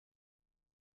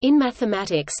In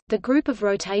mathematics, the group of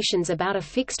rotations about a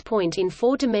fixed point in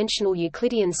four-dimensional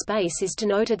Euclidean space is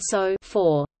denoted so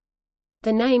 4.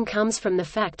 The name comes from the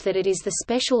fact that it is the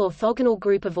special orthogonal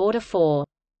group of order 4.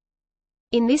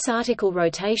 In this article,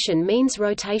 rotation means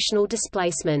rotational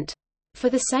displacement.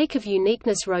 For the sake of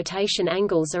uniqueness, rotation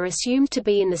angles are assumed to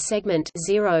be in the segment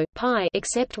 0, pi,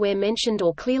 except where mentioned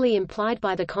or clearly implied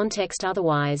by the context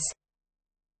otherwise.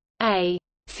 A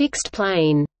fixed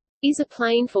plane is a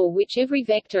plane for which every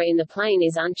vector in the plane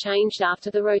is unchanged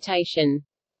after the rotation.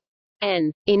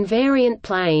 An invariant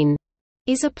plane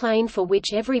is a plane for which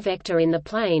every vector in the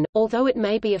plane, although it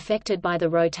may be affected by the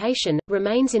rotation,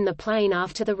 remains in the plane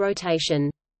after the rotation.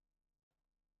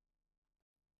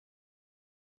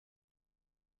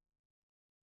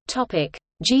 Topic: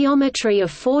 Geometry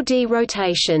of 4D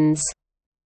rotations.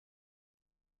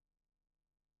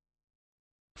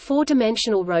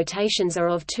 Four-dimensional rotations are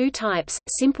of two types: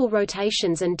 simple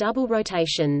rotations and double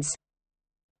rotations.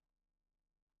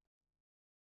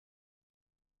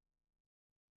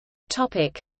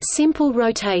 Topic: Simple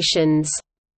rotations.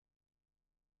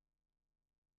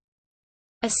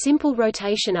 A simple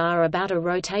rotation R about a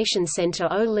rotation center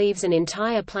O leaves an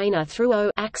entire planar through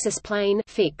O axis plane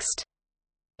fixed.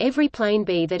 Every plane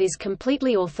B that is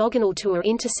completely orthogonal to or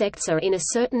intersects R in a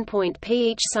certain point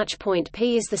P. Each such point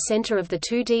P is the center of the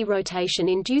 2D rotation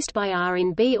induced by R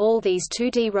in B. All these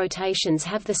 2D rotations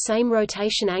have the same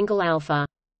rotation angle alpha.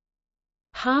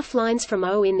 Half lines from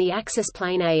O in the axis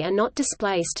plane A are not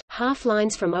displaced. Half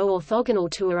lines from O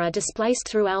orthogonal to R are displaced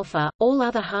through alpha. All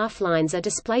other half lines are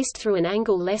displaced through an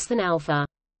angle less than alpha.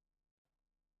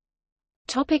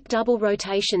 Topic: double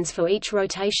rotations. For each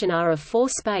rotation R of 4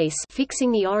 space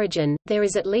fixing the origin, there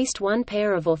is at least one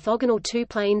pair of orthogonal two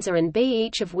planes A and B,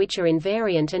 each of which are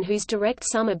invariant and whose direct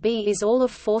sum of B is all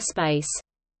of 4 space.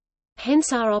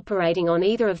 Hence R operating on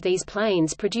either of these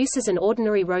planes produces an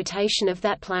ordinary rotation of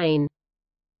that plane.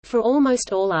 For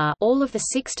almost all R, all of the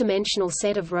 6-dimensional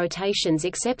set of rotations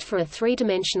except for a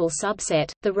 3-dimensional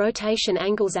subset, the rotation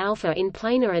angles alpha in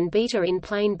plane A and beta in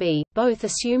plane B, both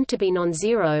assumed to be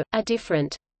non-zero, are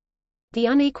different. The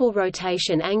unequal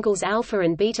rotation angles alpha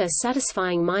and beta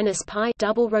satisfying minus pi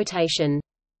double rotation.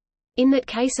 In that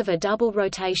case of a double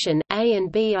rotation, A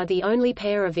and B are the only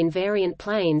pair of invariant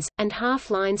planes, and half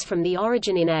lines from the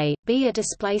origin in A, B are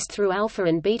displaced through alpha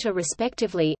and beta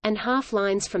respectively, and half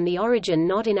lines from the origin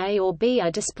not in A or B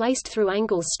are displaced through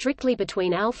angles strictly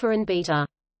between alpha and beta.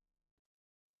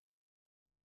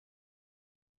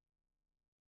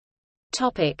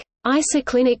 Topic: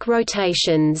 Isoclinic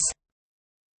rotations.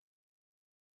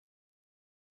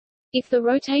 If the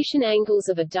rotation angles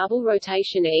of a double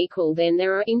rotation are equal, then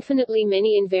there are infinitely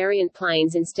many invariant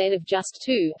planes instead of just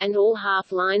two, and all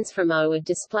half lines from O are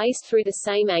displaced through the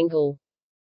same angle.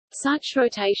 Such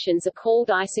rotations are called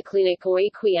isoclinic or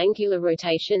equiangular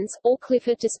rotations, or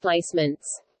Clifford displacements.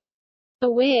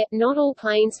 Beware, not all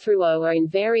planes through O are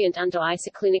invariant under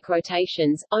isoclinic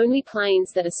rotations, only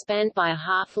planes that are spanned by a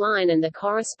half line and the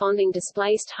corresponding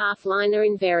displaced half line are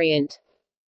invariant.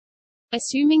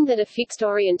 Assuming that a fixed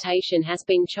orientation has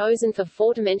been chosen for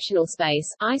four-dimensional space,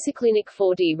 isoclinic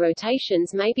 4D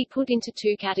rotations may be put into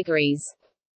two categories.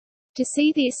 To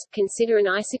see this, consider an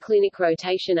isoclinic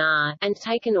rotation R, and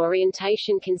take an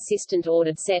orientation-consistent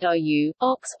ordered set OU,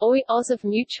 OX, OI, OS of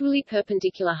mutually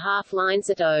perpendicular half-lines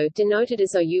at O, denoted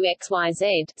as OU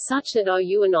XYZ, such that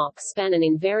OU and OX span an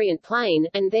invariant plane,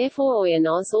 and therefore OI and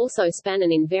OS also span an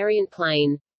invariant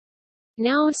plane.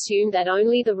 Now assume that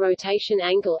only the rotation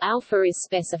angle alpha is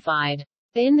specified.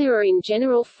 Then there are in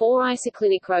general 4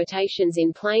 isoclinic rotations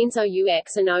in planes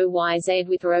OUX and OYZ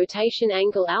with rotation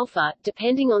angle alpha,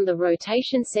 depending on the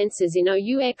rotation sensors in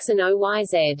OUX and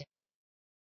OYZ.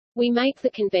 We make the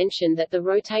convention that the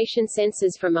rotation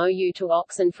sensors from OU to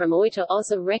OX and from OI to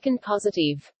OS are reckoned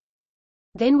positive.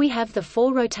 Then we have the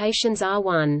 4 rotations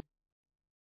R1.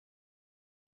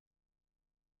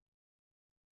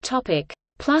 Topic: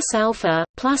 plus alpha,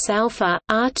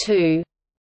 R2.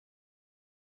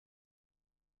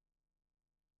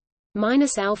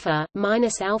 Minus alpha,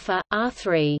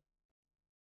 R3.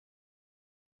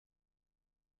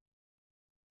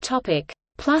 Topic: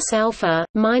 plus alpha,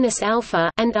 minus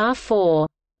alpha, and R4.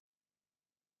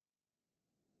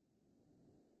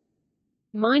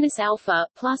 Minus alpha,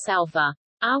 plus alpha.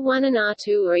 R1 and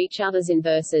R2 are each other's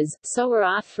inverses, so are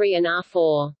R3 and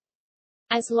R4.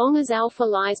 As long as alpha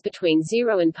lies between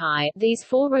 0 and pi, these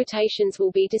 4 rotations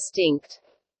will be distinct.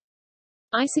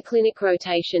 Isoclinic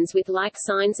rotations with like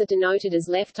signs are denoted as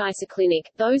left isoclinic,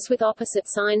 those with opposite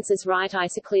signs as right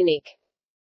isoclinic.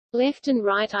 Left and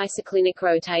right isoclinic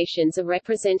rotations are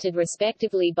represented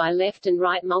respectively by left and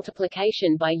right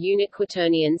multiplication by unit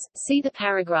quaternions. See the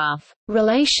paragraph,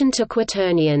 Relation to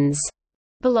quaternions,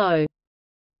 below.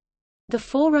 The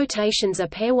four rotations are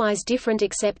pairwise different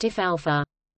except if alpha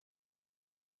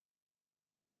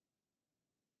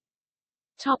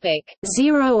topic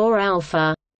 0 or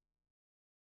alpha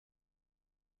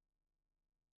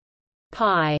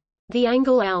pi. The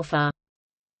angle alpha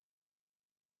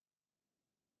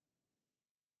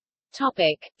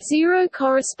topic 0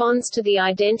 corresponds to the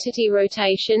identity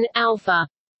rotation alpha.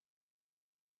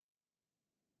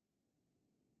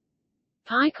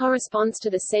 Pi corresponds to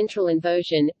the central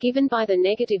inversion, given by the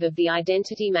negative of the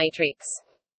identity matrix.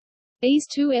 These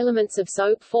two elements of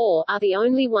SO 4 are the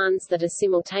only ones that are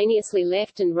simultaneously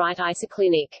left and right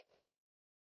isoclinic.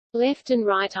 Left and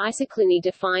right isocliny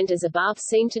defined as above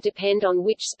seem to depend on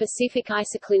which specific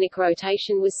isoclinic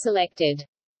rotation was selected.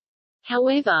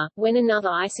 However, when another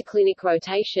isoclinic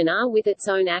rotation R with its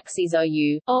own axes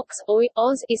OU, OX, OI,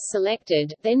 OZ is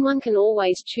selected, then one can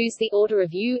always choose the order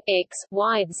of U, X,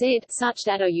 Y, Z, such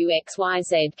that OU X, Y,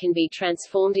 Z can be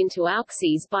transformed into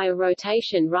axes by a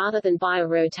rotation rather than by a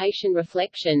rotation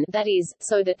reflection, that is,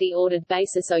 so that the ordered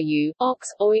basis OU, OX,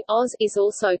 OI, OZ is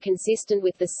also consistent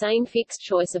with the same fixed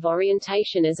choice of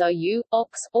orientation as OU,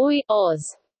 OX, OI,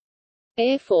 OZ.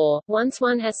 Therefore, once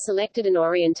one has selected an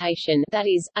orientation, that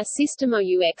is, a system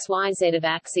OUXYZ of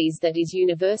axes that is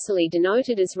universally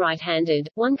denoted as right-handed,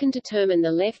 one can determine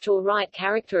the left or right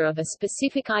character of a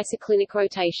specific isoclinic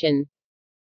rotation.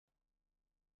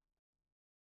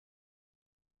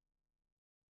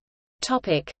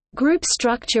 Topic: Group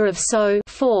structure of SO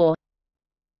 4.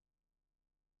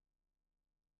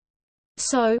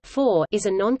 SO 4 is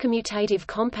a non-commutative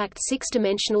compact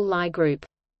six-dimensional Lie group.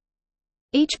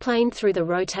 Each plane through the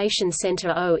rotation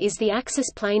center O is the axis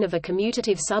plane of a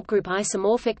commutative subgroup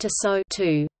isomorphic to SO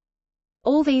 2.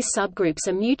 All these subgroups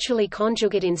are mutually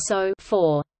conjugate in SO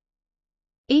 4.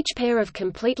 Each pair of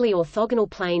completely orthogonal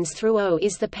planes through O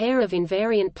is the pair of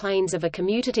invariant planes of a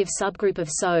commutative subgroup of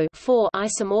SO 4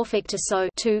 isomorphic to SO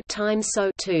 2 times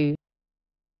SO 2.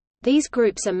 These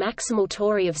groups are maximal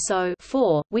tori of SO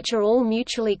 4, which are all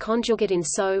mutually conjugate in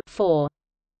SO 4.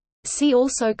 See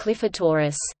also Clifford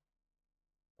torus.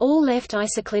 All left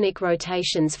isoclinic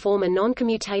rotations form a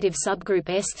noncommutative subgroup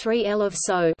S3L of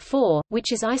SO 4,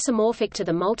 which is isomorphic to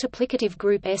the multiplicative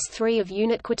group S3 of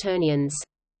unit quaternions.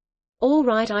 All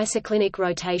right isoclinic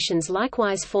rotations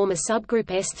likewise form a subgroup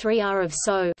S3R of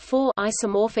SO 4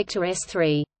 isomorphic to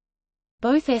S3.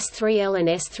 Both S3L and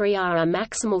S3R are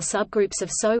maximal subgroups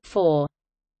of SO 4.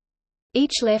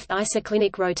 Each left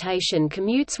isoclinic rotation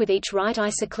commutes with each right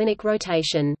isoclinic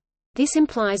rotation. This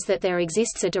implies that there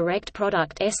exists a direct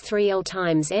product S3L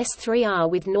times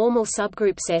S3R with normal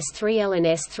subgroups S3L and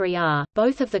S3R.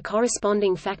 Both of the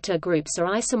corresponding factor groups are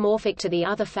isomorphic to the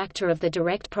other factor of the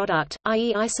direct product,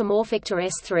 i.e. isomorphic to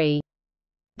S3.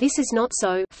 This is not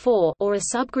SO 4 or a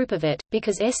subgroup of it,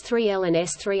 because S3L and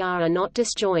S3R are not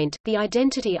disjoint. The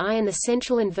identity I and the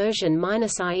central inversion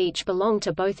minus I each belong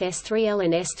to both S3L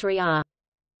and S3R.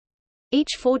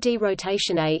 Each 4D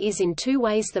rotation A is in two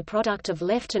ways the product of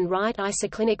left and right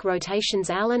isoclinic rotations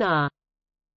Al and R.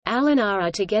 Al and R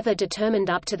are together determined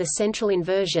up to the central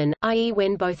inversion, i.e.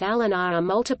 when both Al and R are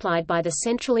multiplied by the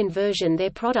central inversion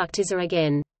their product is A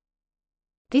again.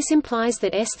 This implies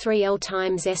that S3L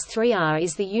times S3R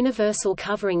is the universal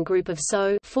covering group of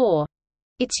SO 4,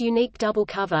 its unique double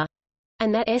cover,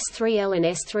 and that S3L and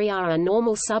S3R are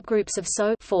normal subgroups of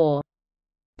SO 4.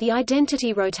 The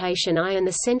identity rotation I and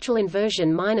the central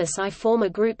inversion minus I form a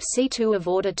group C2 of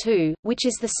order 2, which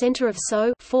is the center of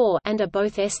SO 4 and are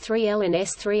both S3L and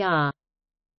S3R.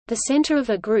 The center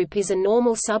of a group is a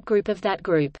normal subgroup of that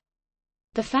group.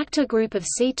 The factor group of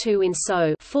C2 in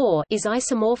SO 4 is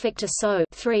isomorphic to SO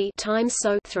 3 times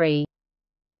SO 3.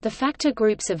 The factor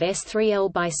groups of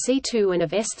S3L by C2 and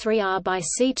of S3R by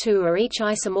C2 are each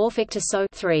isomorphic to SO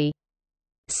 3.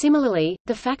 Similarly,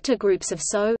 the factor groups of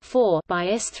SO 4 by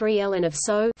S3L and of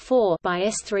SO 4 by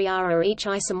S3R are each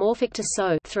isomorphic to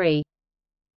SO 3.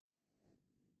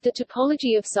 The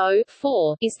topology of SO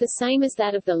 4 is the same as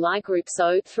that of the Lie group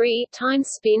SO 3 times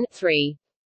spin 3.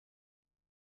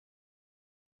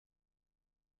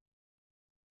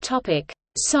 Topic: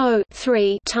 SO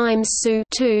 3 times SU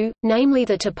 2, namely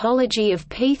the topology of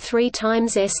P3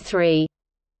 times S3.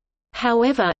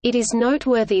 However, it is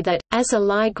noteworthy that, as a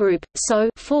Lie group, SO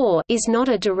 4 is not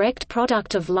a direct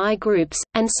product of Lie groups,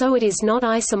 and so it is not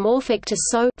isomorphic to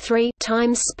SO 3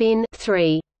 times spin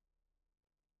 3.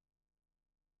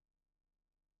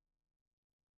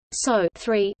 SO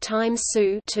 3 times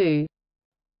SU 2.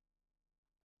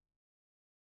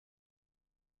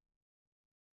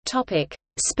 Topic: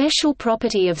 Special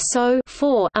property of SO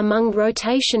among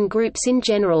rotation groups in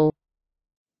general.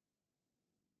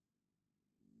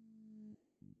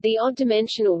 The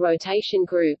odd-dimensional rotation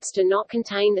groups do not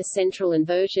contain the central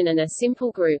inversion and are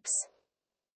simple groups.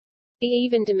 The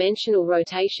even-dimensional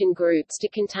rotation groups do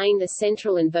contain the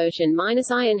central inversion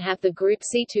 -I and have the group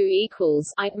C2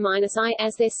 equals I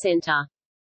as their center.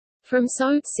 From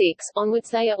SO 6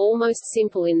 onwards they are almost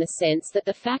simple in the sense that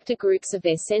the factor groups of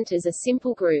their centers are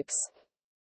simple groups.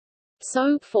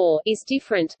 SO 4 is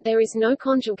different, there is no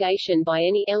conjugation by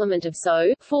any element of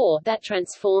SO 4 that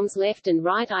transforms left and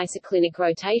right isoclinic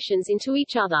rotations into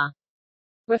each other.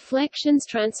 Reflections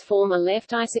transform a left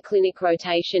isoclinic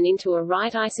rotation into a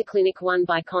right isoclinic one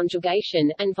by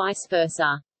conjugation, and vice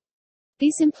versa.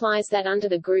 This implies that under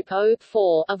the group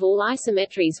O4 of all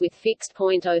isometries with fixed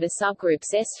point O, the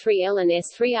subgroups S3L and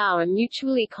S3R are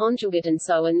mutually conjugate and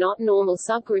so are not normal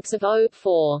subgroups of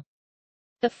O4.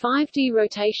 The 5D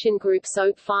rotation group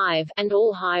SO5, and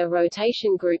all higher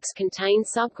rotation groups contain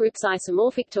subgroups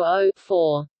isomorphic to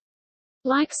O4.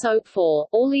 Like SO4,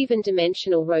 all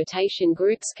even-dimensional rotation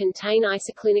groups contain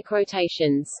isoclinic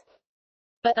rotations.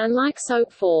 But unlike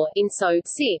SO4, in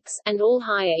SO6, and all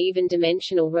higher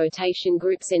even-dimensional rotation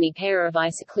groups, any pair of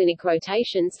isoclinic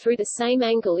rotations through the same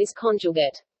angle is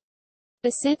conjugate.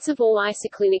 The sets of all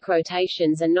isoclinic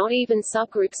rotations are not even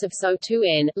subgroups of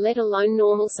SO2n, let alone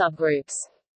normal subgroups.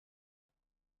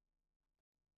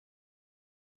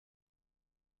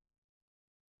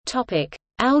 Topic: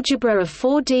 Algebra of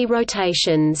 4D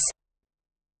rotations.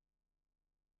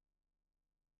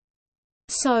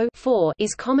 SO 4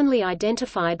 is commonly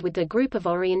identified with the group of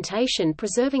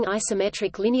orientation-preserving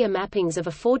isometric linear mappings of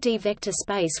a 4D vector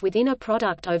space within a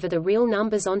product over the real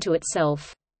numbers onto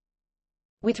itself.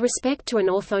 With respect to an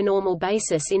orthonormal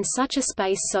basis in such a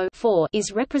space, SO 4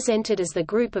 is represented as the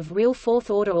group of real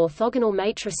fourth-order orthogonal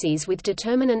matrices with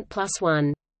determinant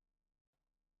 +1.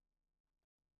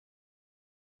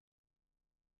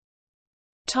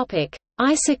 Topic: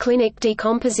 Isoclinic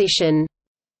decomposition.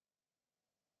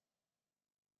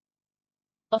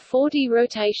 A 4D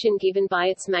rotation given by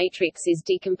its matrix is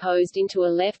decomposed into a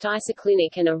left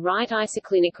isoclinic and a right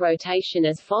isoclinic rotation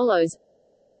as follows: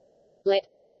 let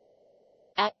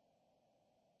A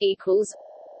equals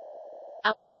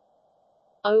up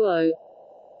O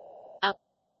up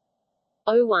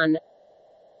O1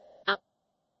 up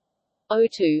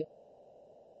O2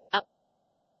 up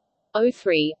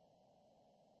O3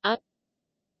 up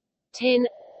 10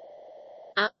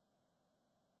 up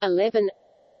 11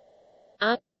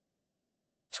 up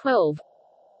 12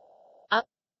 up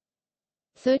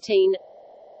 13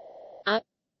 up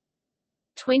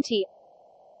 20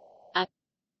 up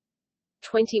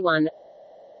 21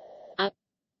 up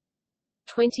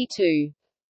 22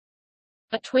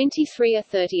 a 23, a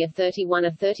 30, a 31,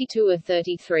 a 32, a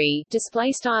 33.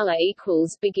 Display style A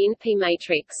equals begin P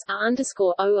matrix A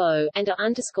underscore O and A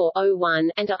underscore O1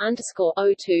 and A underscore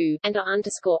O2 and A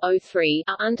underscore O3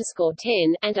 A underscore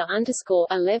 10 and A underscore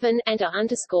 11 and A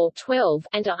underscore 12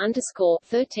 and A underscore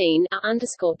 13 A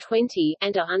underscore 20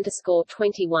 and A underscore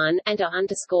 21 and A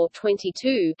underscore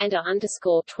 22 and A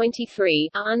underscore 23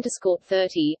 A underscore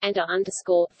 30 and A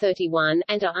underscore 31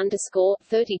 and A underscore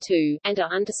 32 and A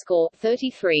underscore 33.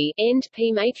 End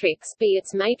P matrix be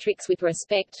its matrix with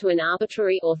respect to an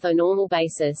arbitrary orthonormal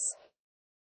basis.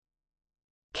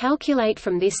 Calculate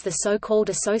from this the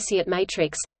so-called associate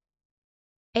matrix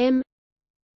M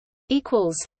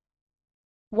equals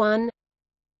 1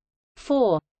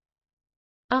 4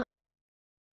 A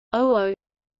O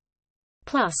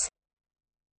plus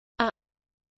A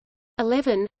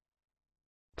 11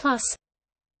 plus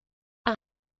A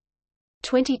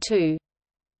 22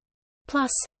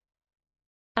 plus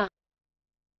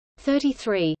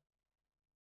 33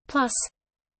 plus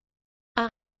A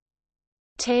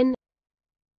 10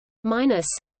 minus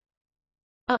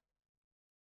A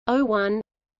O1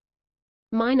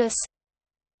 minus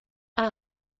A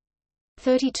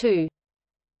 32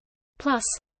 plus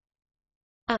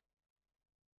A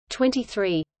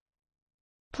 23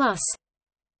 plus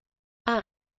A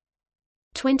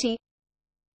 20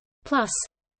 plus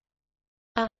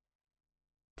A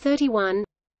 31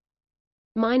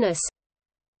 minus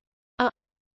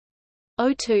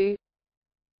O2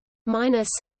 minus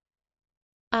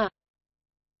A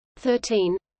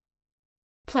 13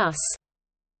 plus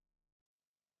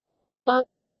A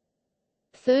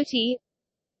 30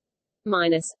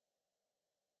 minus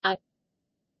A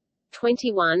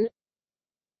 21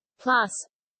 plus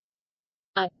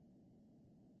A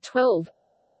 12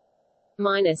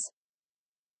 minus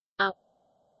A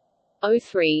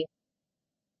O3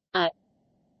 A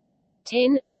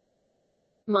 10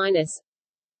 minus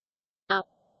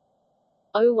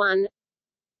O1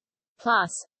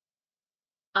 plus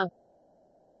a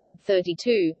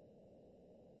 32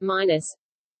 minus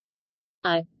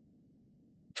a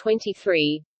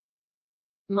 23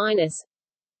 minus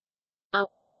a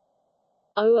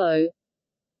 00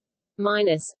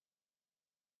 minus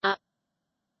a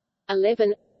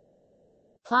 11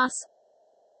 plus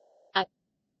a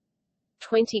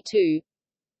 22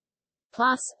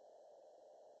 plus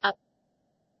a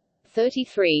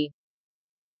 33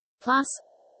 plus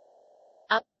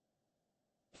a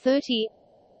 30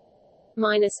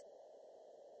 minus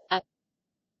a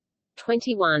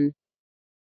 21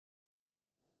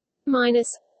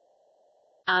 minus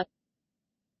a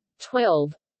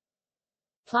 12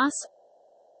 plus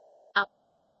a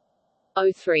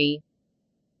 03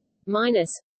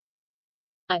 minus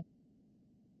a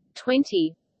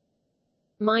 20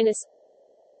 minus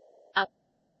a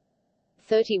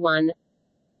 31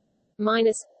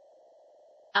 minus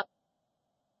a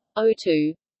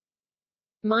 02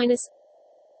 minus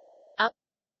a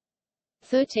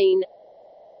 13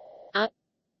 a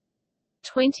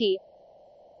 20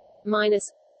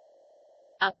 minus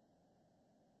a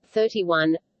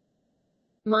 31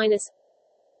 minus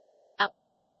a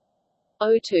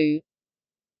 02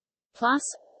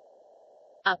 plus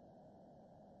a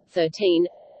 13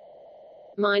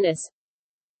 minus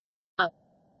a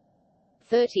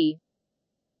 30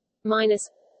 minus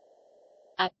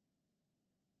a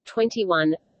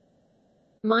 21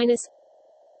 minus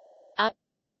a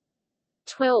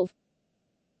 12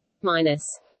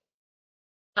 minus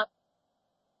a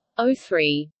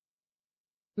 03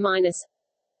 minus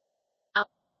a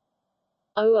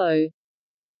 00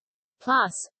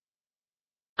 plus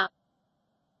a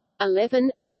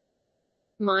 11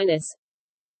 minus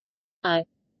a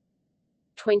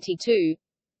 22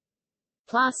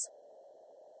 plus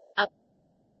a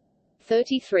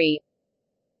 33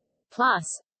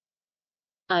 plus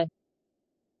a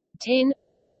 10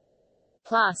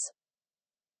 plus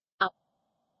a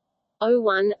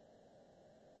 01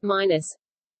 minus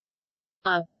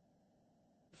a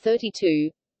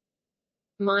 32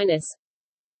 minus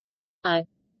a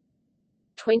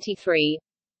 23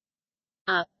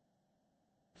 a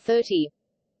 30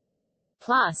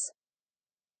 plus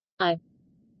a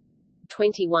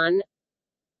 21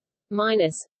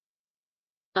 minus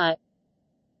a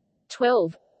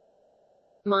 12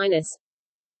 minus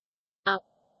a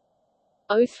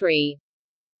 03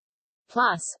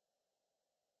 plus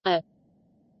a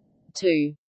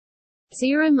 2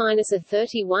 0 minus a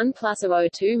 31 plus a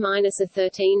 02 minus a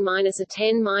 13 minus a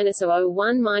 10 minus a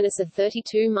 01 minus a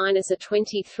 32 minus a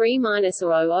 23 minus a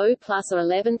 00 plus a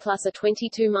 11 plus a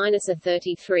 22 minus a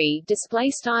 33. Display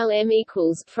style m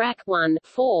equals frac 1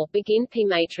 4 begin p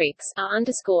matrix a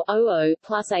underscore 00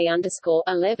 plus a underscore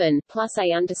 11 plus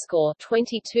a underscore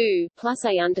 22 plus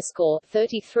a underscore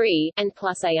 33 and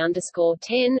plus a underscore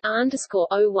 10 a underscore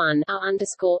 01 a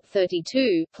underscore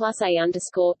 32 plus a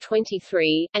underscore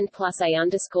 23 and plus a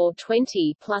underscore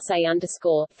 20 plus a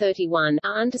underscore 31 a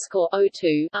underscore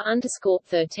 02 a underscore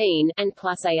 13 and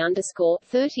plus a underscore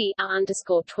 30 a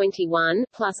underscore 21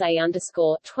 plus a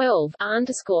underscore 12 a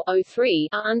underscore 03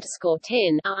 a underscore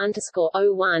 10 a underscore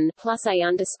 01 plus a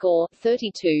underscore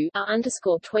 32 a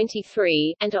underscore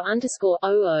 23 and a underscore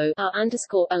 00 a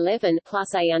underscore 11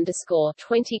 plus a underscore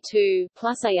 22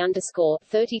 plus a underscore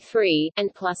 33 and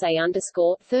plus a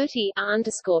underscore 30 a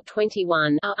underscore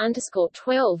 21 a underscore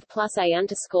 12 plus a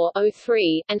underscore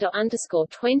 03 and a underscore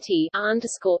 20 a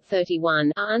underscore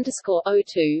 31 a underscore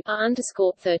 02 a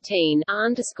underscore 13 a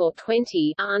underscore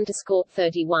 20 a underscore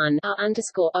 31 a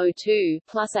underscore 02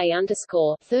 plus a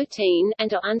underscore 13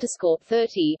 and a underscore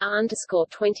 30 a underscore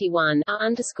 21 a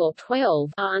underscore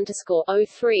 12 a underscore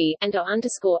 03 and a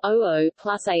underscore 00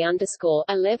 plus a underscore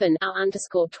 11 a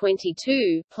underscore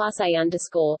 22 plus a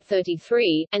underscore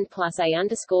 33 and plus a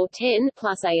underscore 10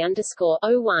 plus a underscore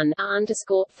 01 a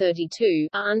underscore 32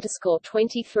 a underscore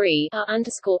 23 a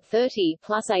underscore 30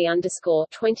 plus a underscore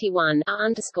 21 a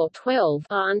underscore 12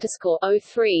 a underscore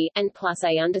 03 and plus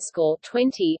a underscore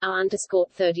 20 a underscore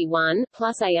 31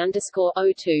 plus a underscore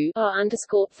 02 a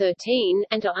underscore 13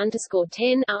 and a underscore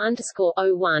 10 a underscore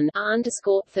 01 a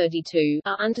underscore 32 a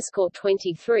underscore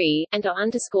 23 and a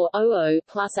underscore 00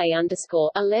 plus a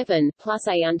underscore 11 plus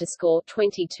a underscore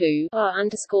 22 a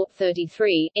underscore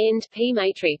 33 end P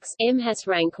matrix M has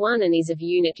rank 1 and is of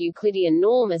unit Euclidean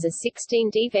norm as a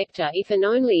 16D vector if and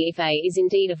only if A is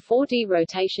indeed a 4D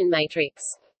rotation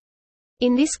matrix.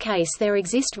 In this case there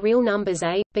exist real numbers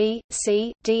a, b,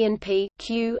 c, d and p,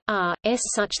 q, r, s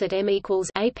such that m equals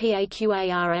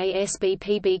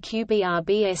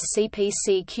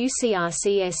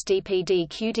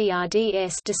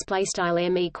apaqaras_bpbqbrBscpccqcrcsdpdqdrds. Display style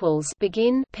m equals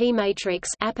begin p matrix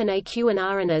app and aq and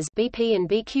r and as bp and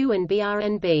bq and br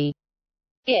and b.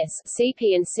 S,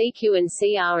 CP and CQ and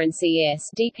CR and CS,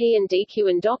 DP and DQ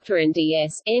and Doctor and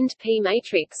DS, end P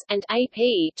matrix, and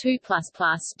AP 2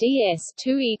 DS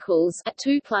 2 equals a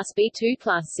 2 plus B2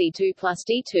 plus C2 plus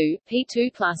D2,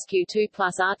 P2 plus Q2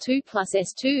 plus R2 plus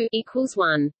S2 equals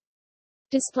 1.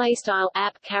 Display style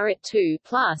app caret 2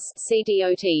 plus c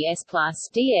dot s plus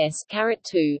ds caret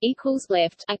 2 equals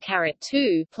left a caret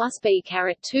 2 plus b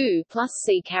caret 2 plus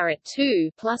c caret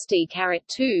 2 plus d caret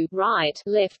 2 right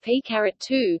left p caret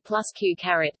 2 plus q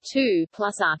caret 2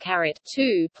 plus r caret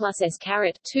 2 plus s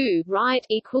caret 2 right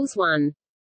equals 1.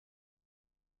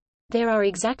 There are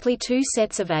exactly two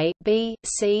sets of A, B,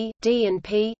 C, D and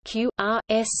P, Q, R,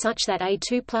 S such that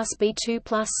A2 plus B2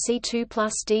 plus C2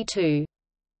 plus D2.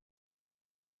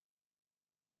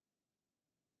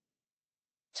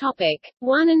 Topic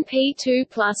 1 and P2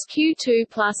 plus Q2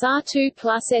 plus R2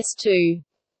 plus S2.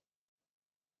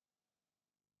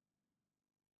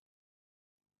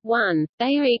 1.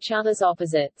 They are each other's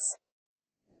opposites.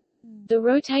 The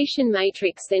rotation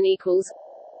matrix then equals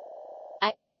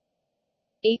A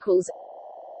equals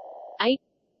A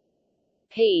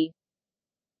P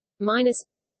minus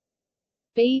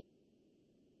B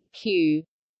Q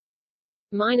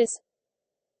minus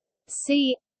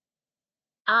C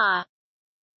R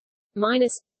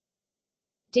minus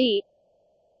D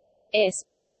S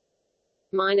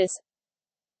minus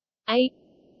A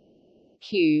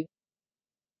Q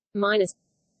minus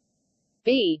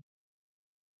B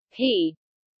P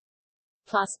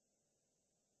plus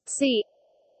C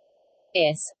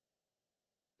S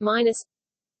minus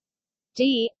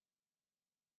D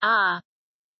R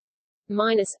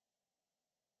minus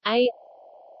A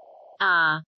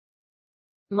R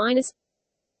minus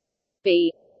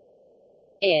B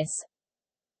S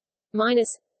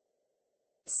minus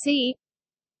C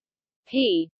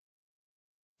P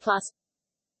plus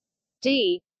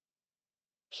D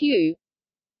Q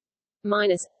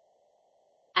minus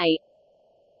A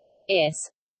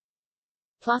S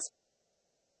plus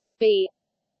B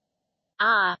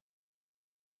R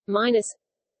minus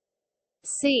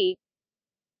C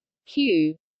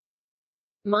Q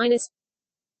minus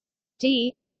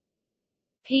D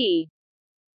P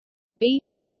B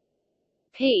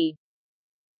P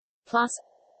plus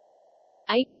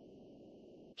A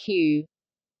Q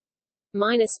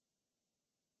minus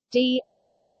D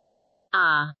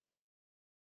R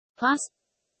plus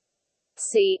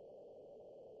C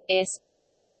S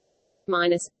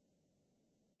minus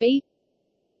B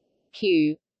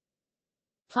Q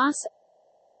plus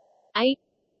A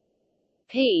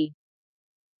P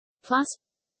plus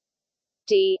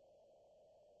D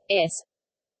S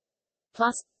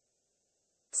plus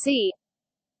C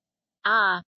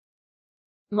R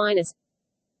minus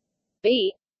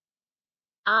B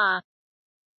R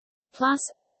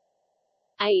plus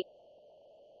A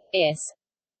S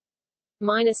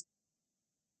minus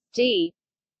D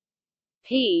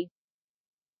P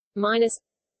minus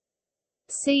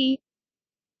C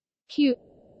Q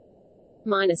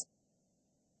minus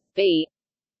B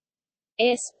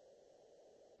S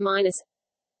minus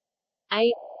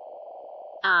A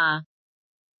R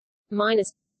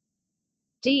minus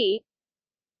D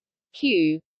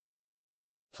Q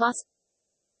plus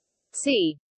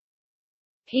C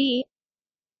P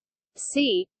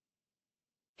C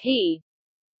P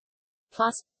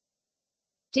plus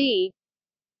D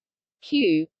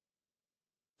Q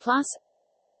plus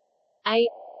A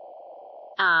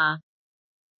R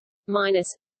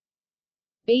minus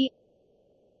B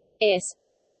S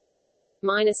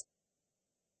minus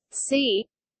C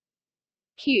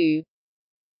Q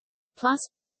plus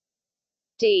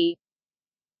D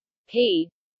P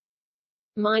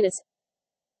minus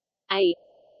A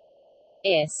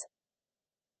S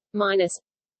minus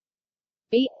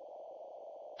B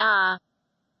R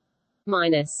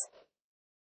minus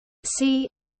C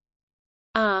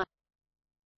R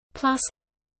plus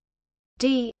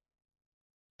D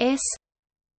S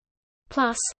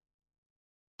plus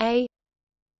A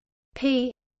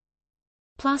P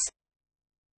plus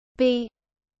B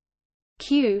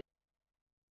Q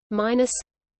minus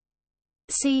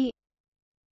C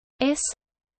S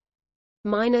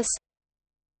minus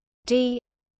D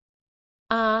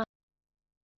R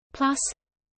plus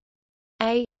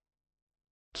A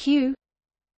Q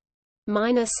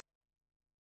minus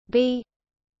B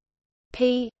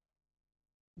P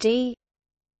D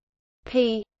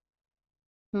P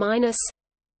minus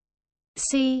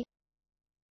C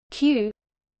Q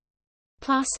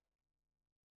plus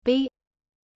B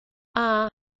R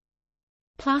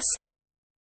plus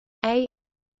A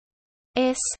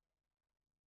S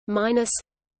minus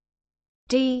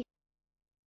D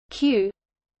Q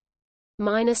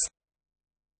minus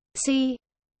C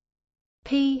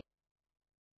P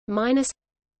minus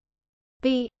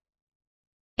B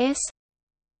S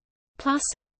plus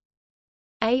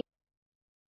A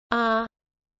R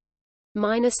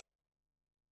minus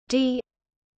D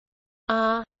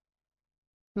R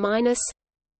minus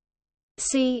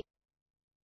C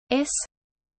S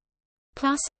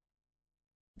plus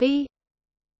B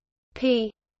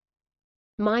P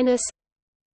minus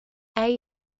A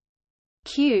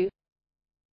Q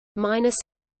minus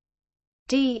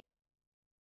D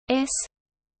S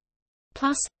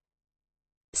plus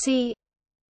C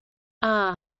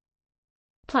R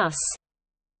plus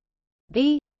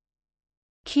B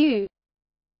Q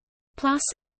plus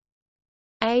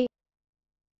A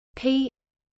P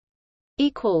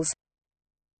equals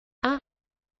A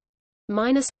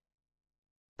minus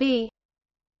B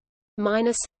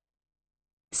minus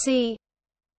C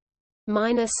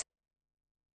minus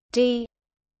D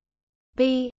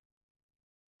B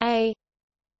A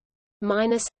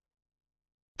minus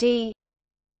D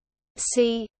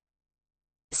C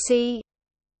C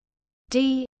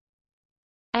D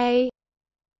A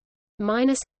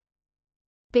minus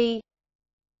B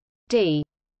D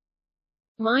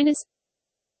minus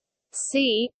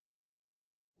C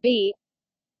B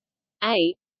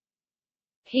A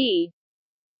P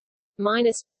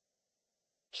minus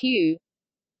Q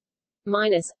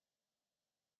minus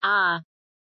R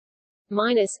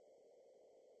minus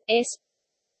S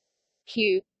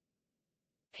Q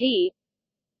P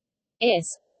S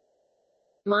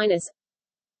minus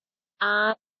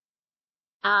R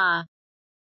R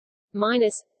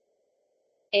minus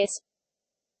S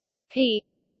P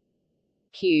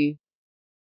Q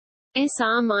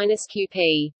SR minus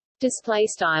QP. Display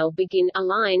style begin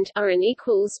aligned are and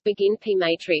equals begin P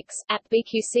matrix at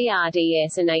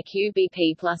BQCRDS and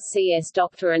AQBP plus CS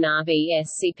doctor and RVS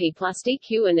CP plus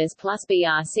DQ and as plus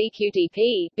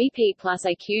BRCQDP BP plus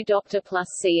AQ doctor plus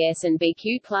CS and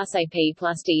BQ plus AP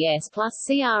plus DS plus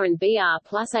CR and BR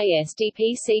plus AS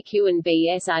DP CQ and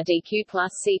BSR DQ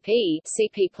plus CP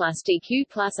CP plus DQ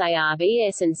plus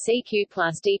ARVS and CQ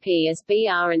plus DP as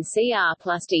BR and CR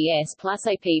plus DS plus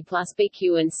AP plus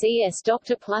BQ and CS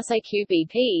doctor plus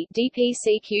AQBP,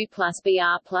 DPCQ plus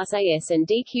BR plus AS and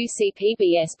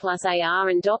DQCPBS plus AR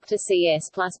and Dr. CS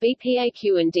plus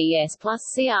BPAQ and DS plus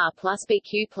CR plus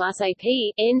BQ plus AP,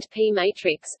 end P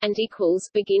matrix, and equals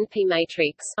begin P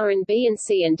matrix, R and B and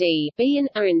C and D, B and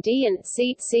R and D and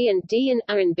C, C and D and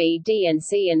R and B, D and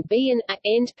C and B and A,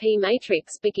 end P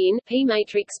matrix, begin P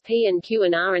matrix, P and Q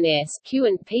and R and S, Q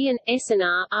and P and S and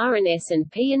R, R and S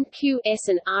and P and Q, S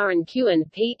and R and Q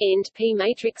and P, end P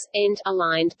matrix, end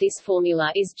aligned. This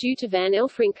formula is due to Van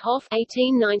Elfrink Hopf,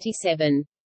 1897.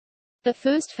 The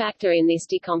first factor in this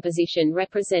decomposition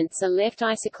represents a left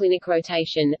isoclinic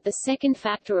rotation, the second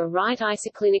factor a right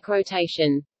isoclinic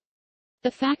rotation.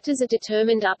 The factors are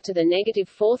determined up to the negative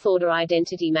fourth-order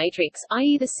identity matrix,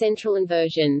 i.e. the central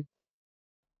inversion.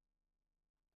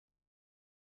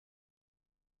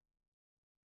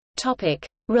 Topic: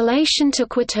 Relation to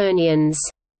quaternions.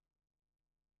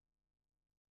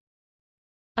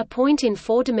 A point in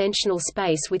four-dimensional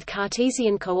space with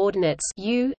Cartesian coordinates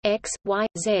u, x, y,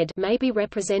 z may be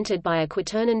represented by a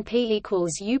quaternion P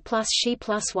equals u plus xi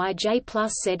plus yj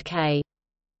plus zk.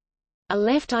 A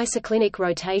left isoclinic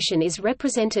rotation is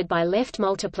represented by left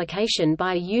multiplication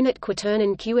by a unit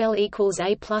quaternion QL equals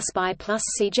a plus by plus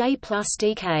cj plus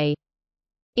dk.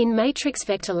 In matrix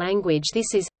vector language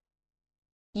this is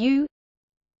u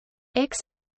x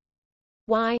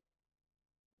y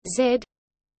z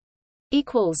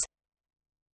equals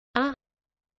a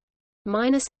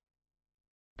minus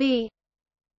b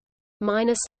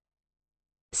minus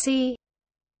c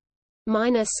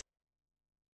minus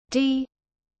d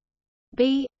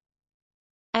b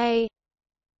a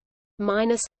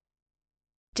minus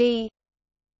d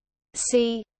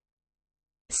c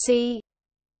c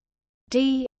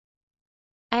d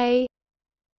a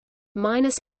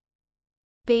minus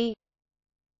b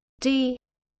d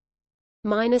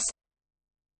minus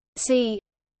c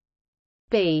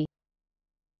b.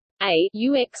 A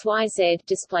U X Y Z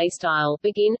display style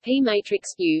begin P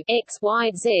matrix U X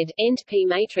Y Z end P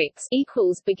matrix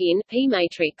equals begin P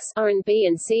matrix R and B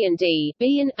and C and D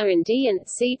B and R and D and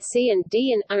C and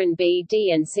D and R and B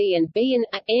D and C and B and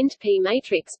A end P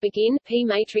matrix begin P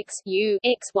matrix U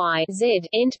X Y Z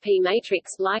end P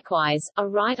matrix. Likewise, a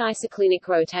right isoclinic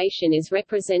rotation is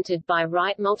represented by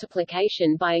right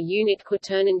multiplication by a unit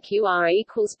quaternion QR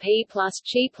equals P plus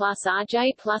Q plus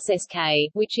RJ plus SK,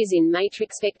 which is in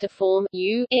matrix vector form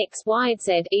U X Y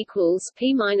Z equals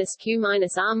P minus Q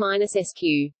minus R minus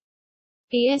SQ.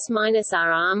 PS minus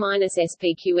RR minus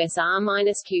SPQSR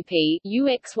minus QP U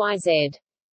X Y Z.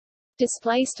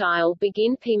 Display style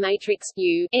begin P matrix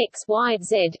U X Y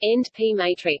Z end P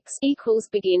matrix equals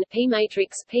begin P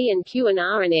matrix P and Q and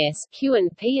R and S Q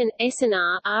and P and S and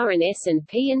R and S and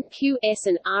P and Q S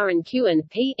and R and Q and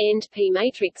P end P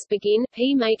matrix begin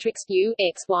P matrix U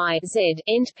X Y Z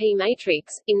end P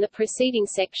matrix. In the preceding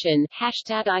section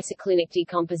 #isoclinic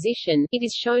decomposition, it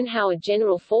is shown how a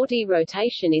general 4D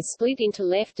rotation is split into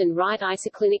left and right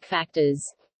isoclinic factors.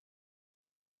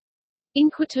 In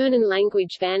quaternion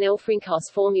language, Van Elfrinkos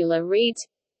formula reads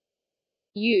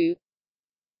U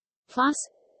plus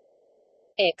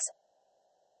X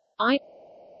I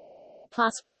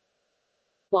plus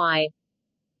Y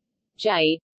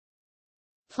J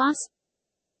plus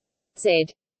Z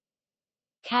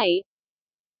K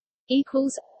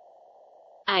equals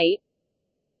A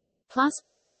plus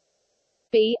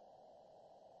B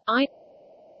I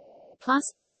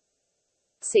plus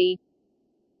C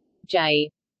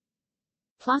J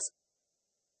plus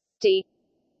D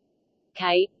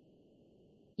K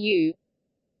U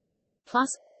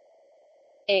plus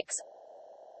X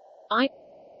I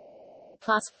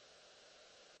plus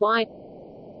Y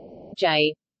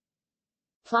J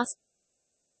plus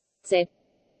Z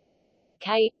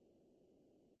K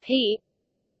P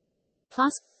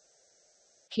plus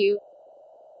Q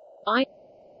I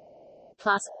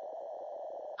plus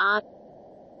R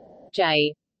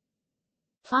J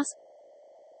plus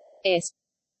S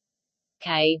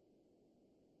K.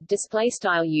 Display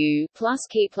style U plus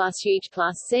K plus H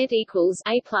plus Z equals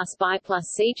A plus B plus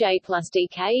C J plus D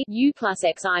K U plus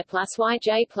X I plus Y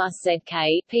J plus Z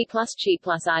K P plus Q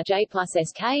plus R J plus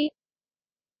S K.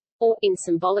 Or, in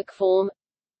symbolic form,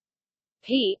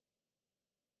 P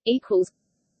equals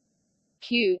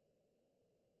Q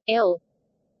L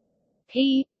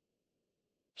P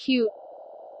Q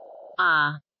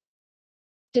R.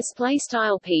 Display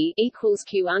style P equals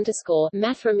Q underscore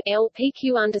mathrm L P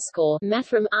Q underscore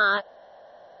mathrm R.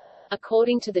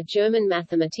 According to the German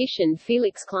mathematician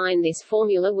Felix Klein, this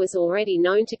formula was already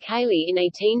known to Cayley in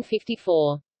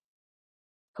 1854.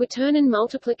 Quaternion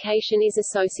multiplication is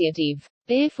associative.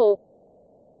 Therefore,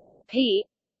 P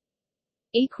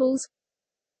equals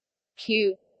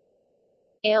Q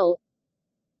L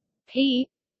P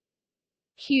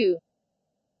Q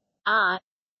R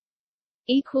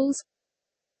equals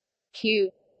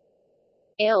Q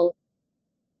L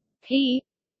P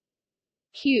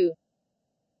Q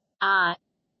R.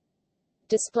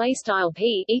 Display style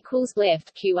P equals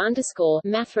left Q underscore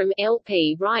mathrm L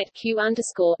P right Q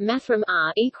underscore mathrm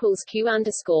R equals Q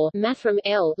underscore mathrm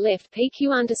L left P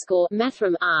Q underscore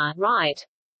mathrm R right,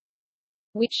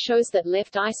 which shows that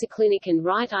left isoclinic and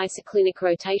right isoclinic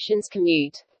rotations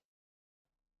commute.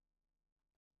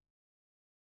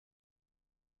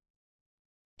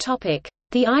 Topic: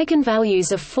 The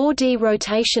eigenvalues of 4D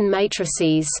rotation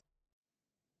matrices.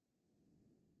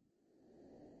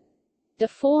 The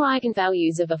four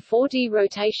eigenvalues of a 4D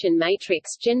rotation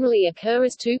matrix generally occur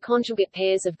as two conjugate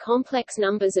pairs of complex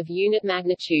numbers of unit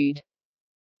magnitude.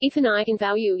 If an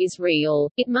eigenvalue is real,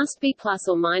 it must be plus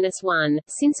or minus 1,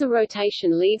 since a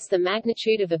rotation leaves the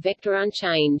magnitude of a vector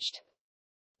unchanged.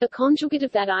 The conjugate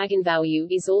of that eigenvalue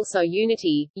is also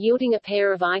unity, yielding a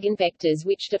pair of eigenvectors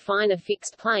which define a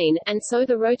fixed plane, and so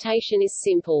the rotation is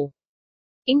simple.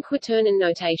 In quaternion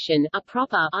notation, a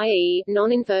proper, i.e.,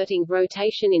 non-inverting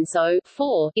rotation in SO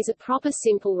 4 is a proper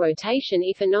simple rotation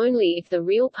if and only if the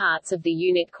real parts of the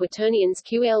unit quaternions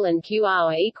QL and QR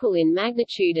are equal in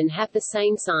magnitude and have the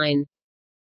same sign.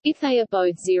 If they are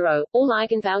both 0, all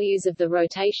eigenvalues of the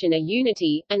rotation are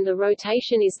unity, and the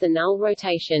rotation is the null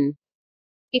rotation.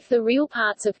 If the real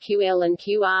parts of QL and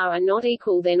QR are not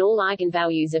equal, then all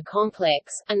eigenvalues are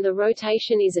complex, and the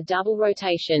rotation is a double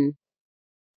rotation.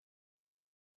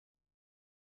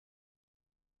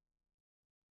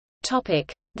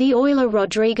 Topic: The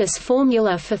Euler-Rodrigues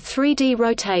formula for 3D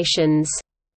rotations.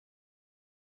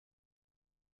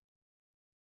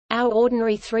 Our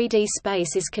ordinary 3D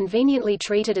space is conveniently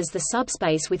treated as the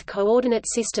subspace with coordinate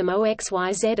system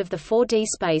OXYZ of the 4D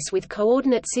space with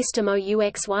coordinate system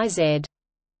OUXYZ.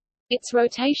 Its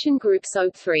rotation group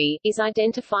SO3 is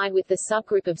identified with the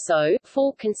subgroup of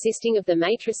SO4 consisting of the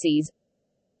matrices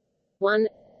 1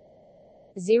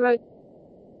 0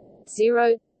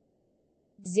 0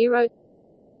 0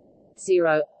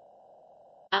 0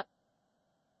 a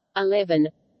 11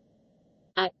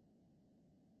 a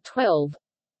 12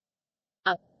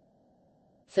 a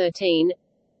 13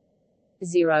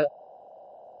 0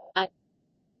 a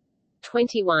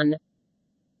 21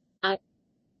 a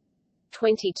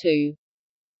 22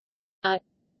 a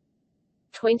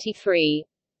 23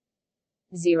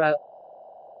 0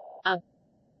 a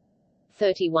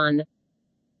 31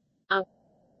 a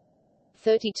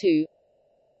 32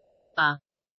 a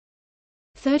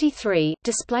 33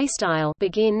 display style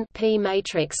begin p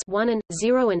matrix 1 and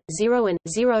 0 and 0 and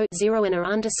 0 0 and a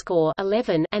underscore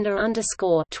 11 and a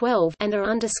underscore 12 and a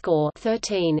underscore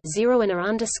 13 0 and a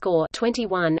underscore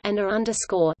 21 and a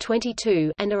underscore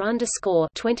 22 and a underscore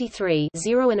 23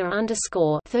 0 and a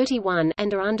underscore 31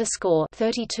 and a underscore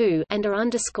 32 and a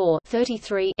underscore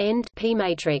 33 end p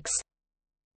matrix.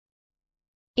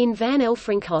 In Van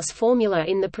Elfrinkos formula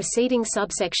in the preceding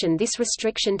subsection, this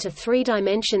restriction to 3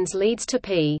 dimensions leads to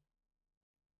P.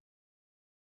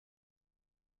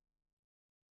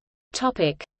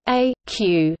 Topic A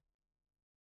Q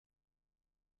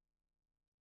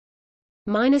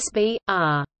minus B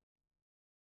R.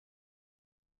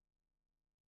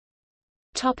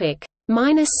 Topic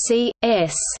minus C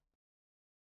S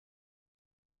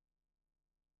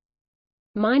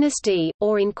minus D,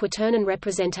 or in quaternion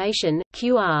representation,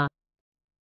 QR.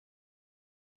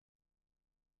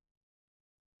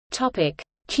 Topic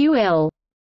QL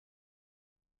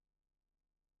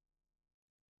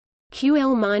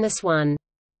QL minus 1.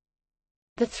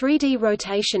 The 3D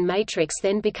rotation matrix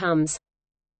then becomes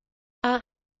a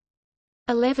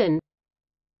 11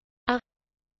 a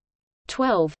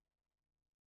 12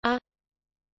 a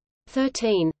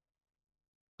 13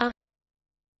 a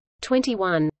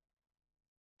 21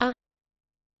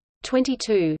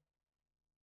 22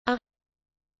 a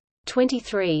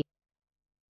 23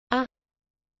 a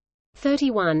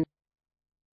 31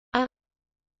 a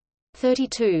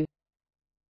 32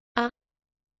 a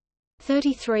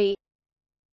 33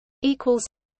 equals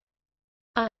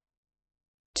a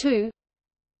 2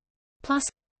 plus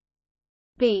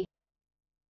b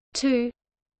 2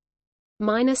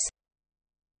 minus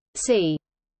c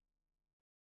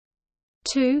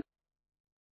 2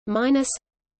 minus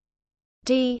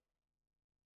d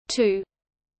 2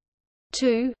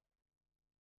 2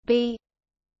 b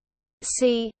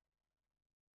c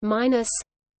minus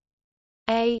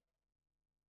a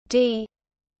d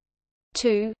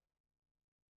 2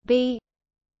 b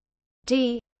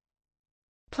d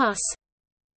plus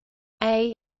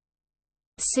a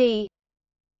c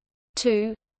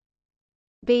 2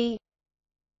 b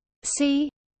c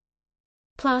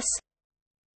plus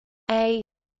a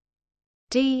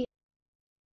d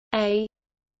a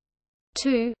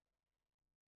 2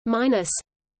 minus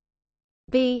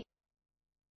b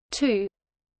 2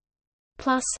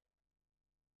 plus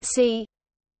c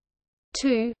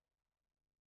 2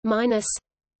 minus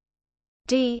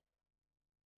d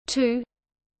 2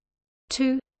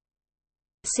 2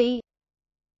 c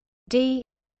d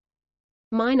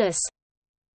minus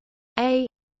a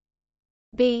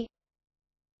b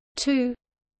 2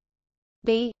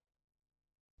 b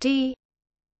d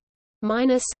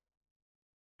minus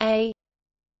a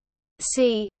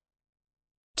c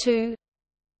 2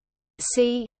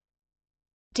 c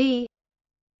d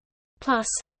plus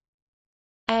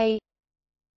a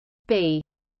b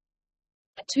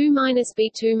 2 minus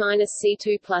B2 minus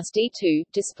C2 plus D2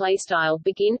 display style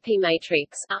begin P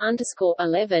matrix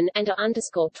 _11 and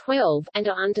 _12 and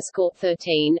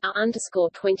 _13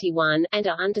 _21 and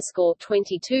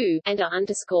 _22 and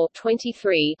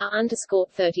 _23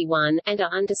 _31 and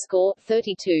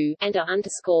 _32 and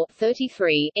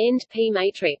 _33 end P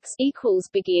matrix equals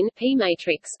begin P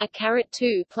matrix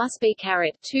A2 plus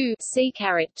B2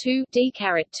 C2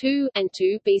 D2 and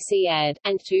 2 BC add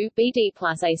and 2 BD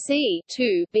plus AC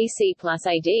 2 BC plus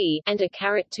AD and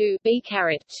A2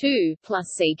 B2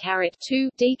 plus C2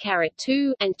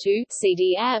 D2 and 2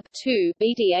 CD AB 2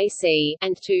 BDAC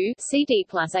and 2 CD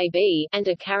plus AB and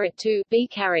A2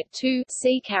 B2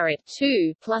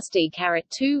 C2 plus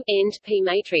D2 end P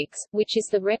matrix, which is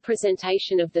the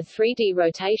representation of the 3D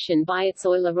rotation by its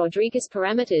Euler-Rodrigues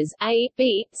parameters A,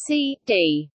 B, C,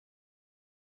 D.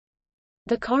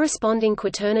 The corresponding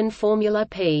quaternion formula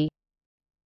P.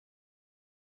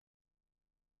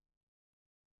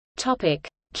 Topic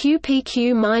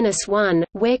QPQ-1,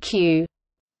 where Q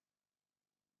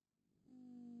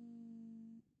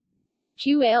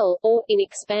QL, or, in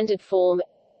expanded form,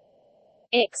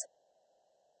 X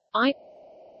I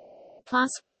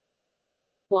plus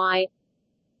y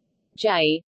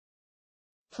j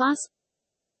plus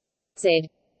z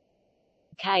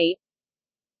k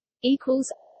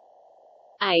equals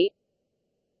a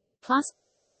plus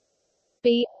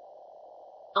b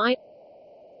I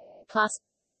plus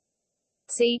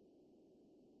c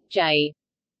j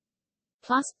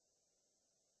plus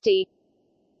d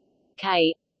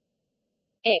k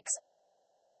x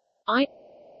I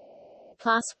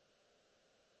plus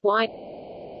y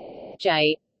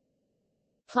j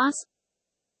plus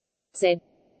z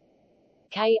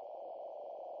k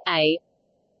a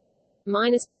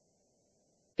minus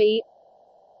b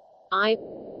I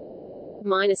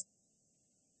minus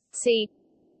c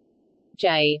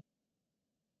j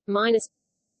minus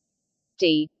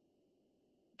d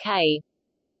k.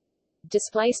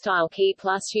 Display style key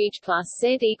plus huge plus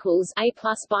z equals a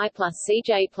plus by plus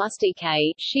cj plus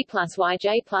dk she plus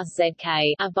yj plus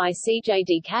zk a by cj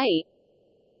dk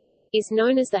is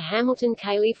known as the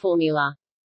Hamilton-Cayley formula.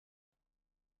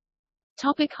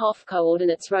 Topic Hopf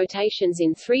coordinates. Rotations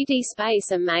in 3D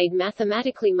space are made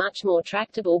mathematically much more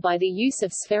tractable by the use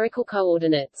of spherical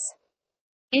coordinates.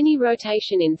 Any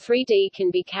rotation in 3D can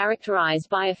be characterized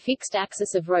by a fixed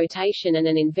axis of rotation and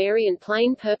an invariant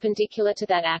plane perpendicular to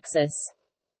that axis.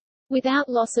 Without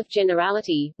loss of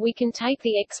generality, we can take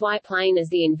the xy plane as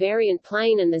the invariant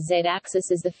plane and the z-axis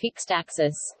as the fixed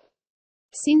axis.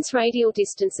 Since radial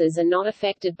distances are not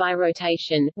affected by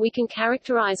rotation, we can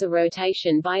characterize a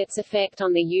rotation by its effect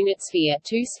on the unit sphere,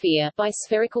 sphere by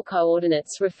spherical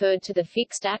coordinates referred to the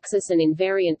fixed axis and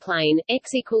invariant plane,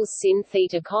 x equals sin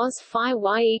theta cos phi,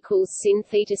 y equals sin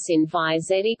theta sin phi,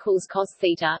 z equals cos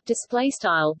theta. Display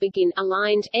style begin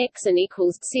aligned x and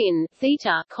equals sin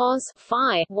theta cos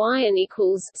phi, y and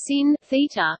equals sin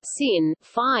theta sin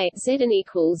phi, z and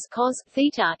equals cos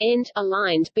theta end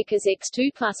aligned because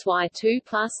x2 plus y2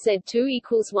 plus z2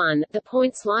 equals 1, the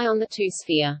points lie on the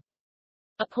two-sphere.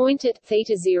 A point at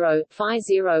theta 0, phi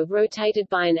 0 rotated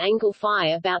by an angle phi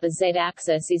about the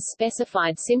z-axis is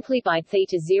specified simply by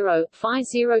theta 0, phi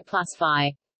 0 plus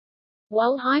phi.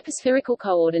 While hyperspherical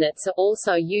coordinates are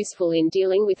also useful in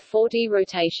dealing with 4D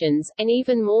rotations, an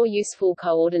even more useful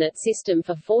coordinate system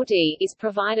for 4D is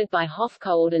provided by Hopf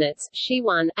coordinates,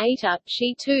 xi1, eta,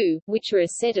 xi2, which are a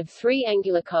set of three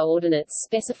angular coordinates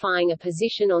specifying a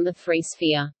position on the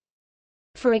three-sphere.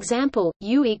 For example,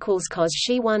 u equals cos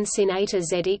xi1 sin eta,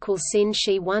 z equals sin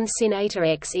xi1 sin eta,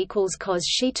 x equals cos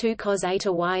xi2 cos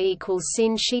eta, y equals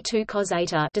sin xi2 cos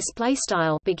eta. Display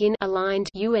style begin aligned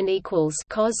u and equals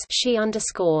cos xi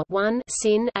underscore 1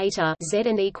 sin eta, z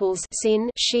and equals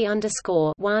sin xi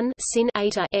underscore 1 sin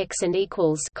eta, x and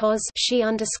equals cos xi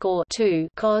underscore 2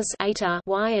 cos eta,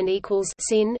 y and equals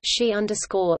sin xi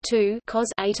underscore 2 cos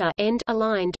eta end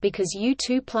aligned because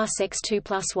u2 plus x2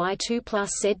 plus y2 plus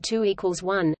z2 equals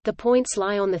 1, the points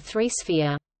lie on the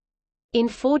three-sphere. In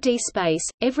 4D space,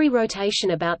 every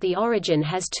rotation about the origin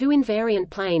has two invariant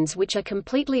planes which are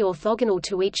completely orthogonal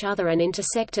to each other and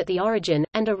intersect at the origin,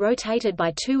 and are rotated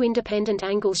by two independent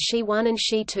angles xi1 and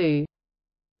xi2.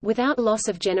 Without loss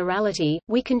of generality,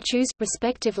 we can choose,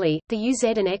 respectively, the uz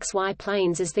and xy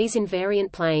planes as these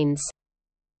invariant planes.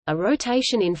 A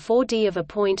rotation in 4D of a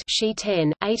point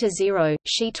xi10, eta 0,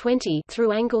 xi20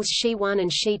 through angles xi1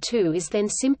 and xi2 is then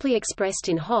simply expressed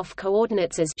in Hopf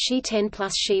coordinates as xi10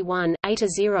 plus xi1, eta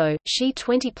 0,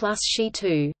 xi20 plus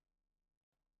xi2.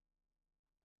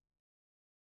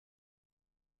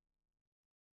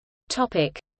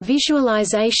 Topic: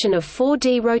 Visualization of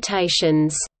 4D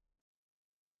rotations.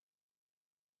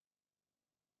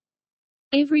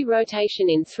 Every rotation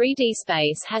in 3D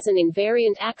space has an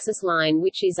invariant axis line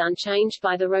which is unchanged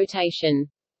by the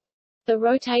rotation. The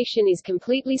rotation is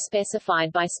completely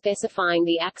specified by specifying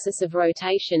the axis of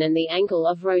rotation and the angle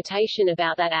of rotation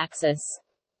about that axis.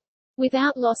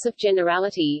 Without loss of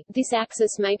generality, this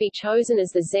axis may be chosen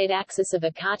as the z-axis of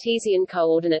a Cartesian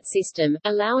coordinate system,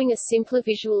 allowing a simpler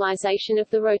visualization of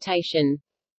the rotation.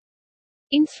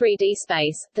 In 3D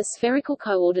space, the spherical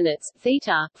coordinates,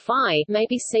 theta, phi, may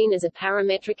be seen as a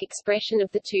parametric expression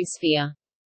of the two-sphere.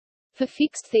 For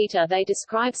fixed theta they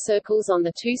describe circles on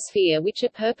the two-sphere which are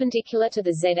perpendicular to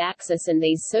the z-axis, and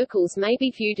these circles may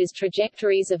be viewed as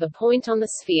trajectories of a point on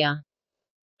the sphere.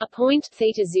 A point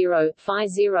theta 0, phi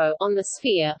 0 on the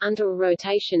sphere, under a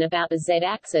rotation about the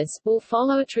z-axis, will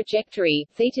follow a trajectory,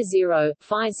 theta 0,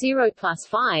 phi 0 plus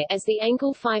phi, as the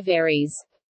angle phi varies.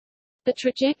 The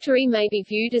trajectory may be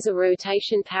viewed as a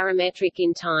rotation parametric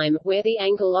in time, where the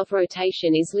angle of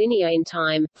rotation is linear in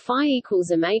time, phi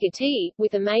equals omega t,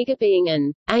 with omega being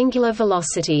an angular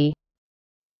velocity.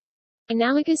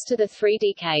 Analogous to the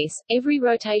 3D case, every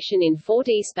rotation in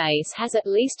 4D space has at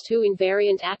least two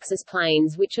invariant axis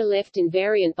planes which are left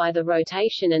invariant by the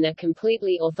rotation and are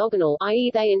completely orthogonal, i.e.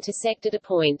 they intersect at a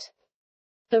point.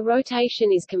 The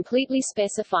rotation is completely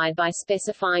specified by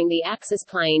specifying the axis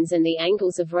planes and the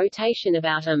angles of rotation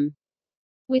about them.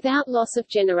 Without loss of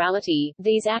generality,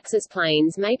 these axis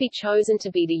planes may be chosen to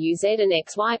be the UZ and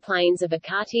XY planes of a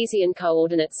Cartesian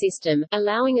coordinate system,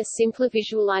 allowing a simpler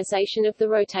visualization of the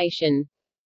rotation.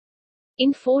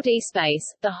 In 4D space,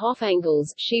 the Hopf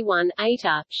angles xi1,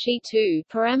 eta, xi2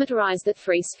 parameterize the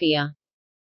 3-sphere.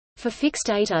 For fixed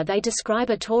eta they describe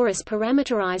a torus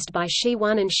parameterized by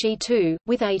xi1 and xi2,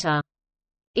 with eta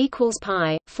equals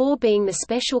pi, 4 being the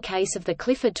special case of the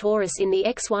Clifford torus in the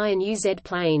XY and UZ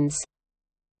planes.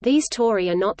 These tori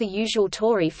are not the usual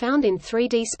tori found in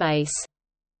 3D space.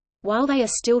 While they are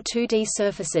still 2D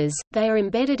surfaces, they are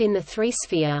embedded in the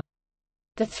 3-sphere.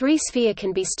 The 3-sphere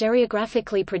can be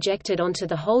stereographically projected onto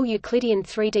the whole Euclidean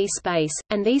 3D space,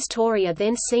 and these tori are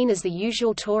then seen as the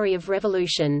usual tori of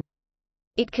revolution.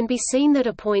 It can be seen that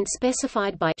a point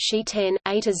specified by xi10,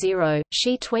 eta 0,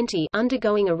 xi20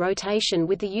 undergoing a rotation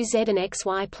with the UZ and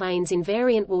XY planes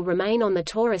invariant will remain on the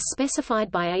torus specified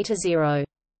by eta 0.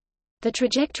 The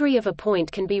trajectory of a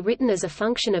point can be written as a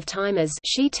function of time as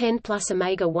xi10 plus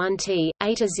omega 1t,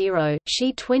 eta 0,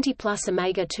 xi20 plus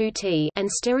omega 2t, and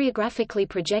stereographically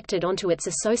projected onto its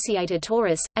associated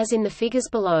torus, as in the figures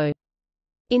below.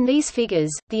 In these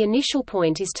figures, the initial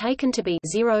point is taken to be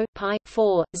 0, pi,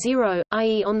 4, 0,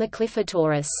 i.e. on the Clifford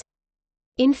torus.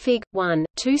 In Fig. 1,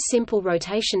 two simple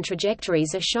rotation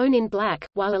trajectories are shown in black,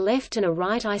 while a left and a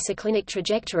right isoclinic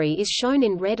trajectory is shown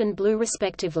in red and blue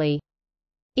respectively.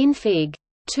 In Fig.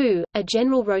 2, a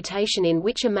general rotation in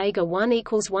which omega 1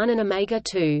 equals 1 and omega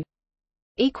 2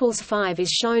 equals 5 is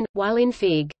shown, while in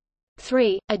Fig.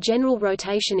 3, a general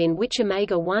rotation in which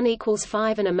omega 1 equals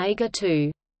 5 and omega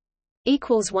 2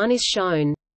 equals 1 is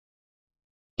shown.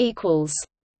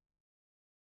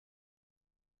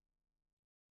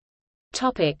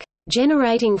 Topic: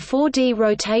 Generating 4D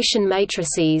rotation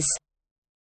matrices.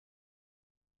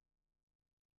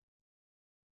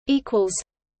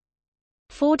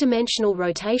 Four-dimensional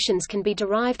rotations can be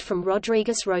derived from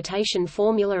Rodrigues rotation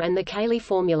formula and the Cayley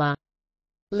formula.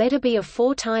 Let A be a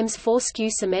 4 times 4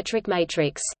 skew-symmetric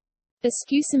matrix. The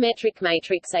skew-symmetric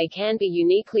matrix A can be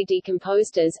uniquely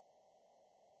decomposed as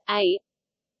A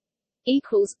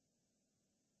equals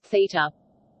theta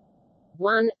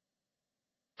 1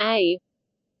 A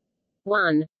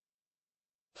 1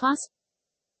 plus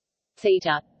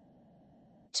theta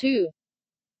 2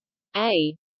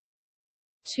 A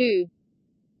 2.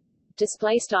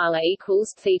 Display style A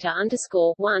equals theta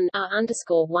underscore 1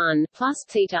 underscore 1 plus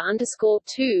theta underscore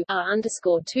 2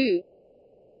 underscore 2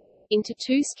 into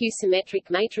two skew-symmetric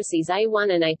matrices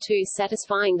A1 and A2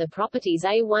 satisfying the properties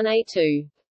A1 A2.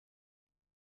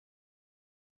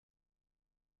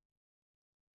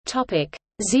 Topic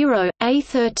 0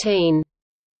 A13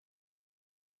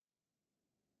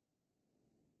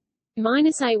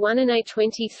 minus A1 and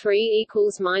A23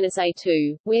 equals minus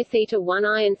A2, where theta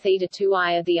 1i and theta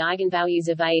 2i are the eigenvalues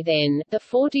of A. Then, the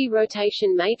 4D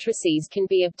rotation matrices can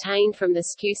be obtained from the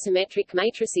skew-symmetric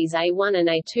matrices A1 and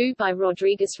A2 by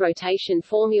Rodrigues rotation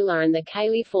formula and the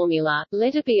Cayley formula.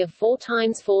 Let A be a 4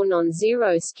 times 4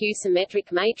 non-zero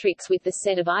skew-symmetric matrix with the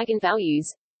set of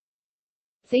eigenvalues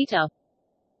theta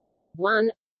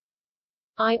 1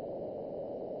 I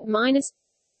minus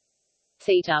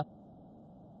theta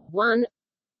 1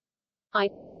 I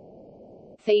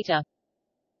theta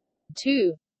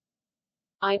 2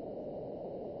 I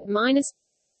minus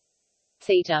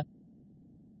theta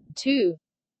 2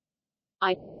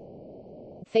 I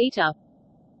theta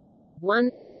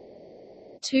 1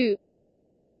 2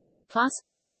 plus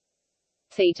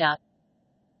theta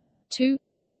 2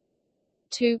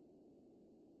 2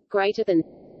 greater than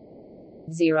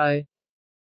 0.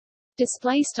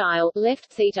 Display style left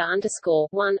theta underscore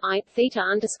 1 I theta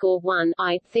underscore 1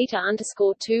 I theta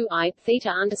underscore 2 I theta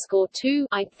underscore 2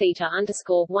 I theta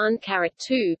underscore 1 caret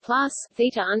 2 plus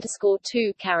theta underscore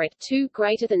 2 caret 2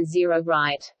 greater than 0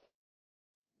 right.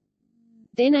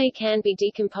 Then A can be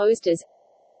decomposed as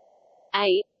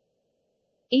A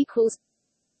equals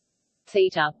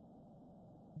theta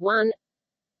 1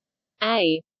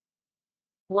 A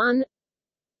 1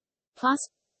 plus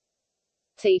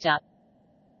theta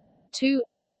 2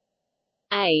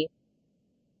 A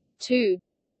 2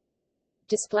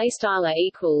 display style A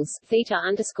equals theta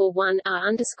underscore 1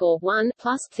 underscore 1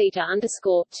 plus theta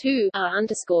underscore 2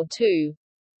 underscore 2,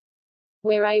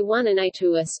 where A1 and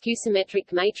A2 are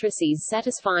skew-symmetric matrices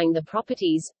satisfying the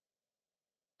properties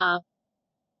A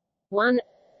 1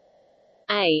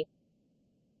 A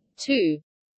 2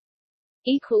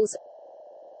 equals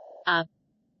a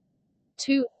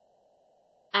 2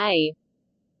 a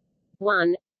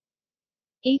 1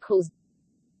 equals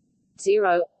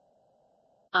 0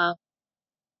 a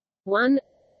 1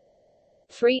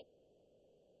 3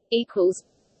 equals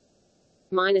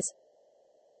minus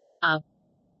a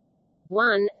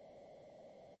 1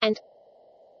 and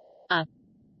a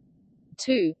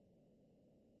 2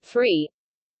 3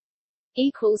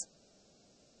 equals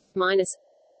minus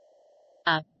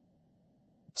a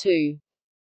 2.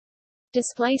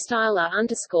 Display style a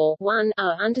underscore 1 a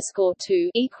underscore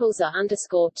 2 equals a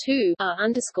underscore 2 a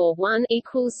underscore 1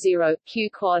 equals 0 q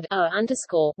quad a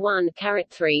underscore 1 caret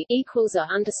 3 equals a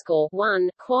underscore 1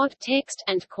 quad text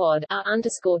and quad a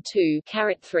underscore 2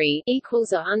 caret 3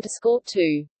 equals a underscore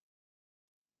 2.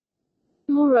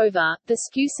 Moreover, the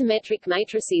skew-symmetric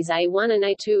matrices A1 and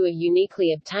A2 are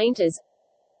uniquely obtained as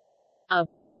a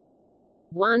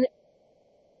 1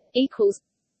 equals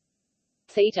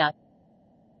theta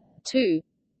 2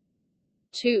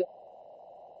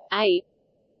 a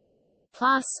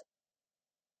plus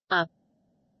a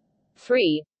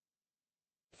 3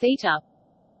 theta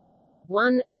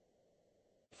 1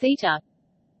 theta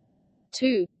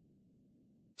 2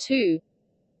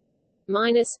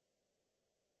 minus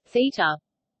theta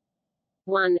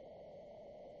 1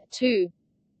 2.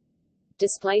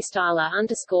 Display style a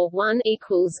underscore 1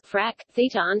 equals frac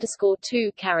theta underscore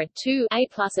 2 caret 2 a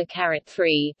plus a caret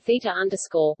 3 theta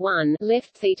underscore 1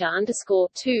 left theta underscore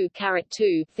 2 caret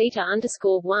 2 theta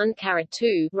underscore 1 caret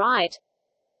 2 right,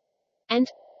 and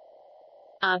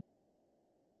a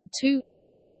 2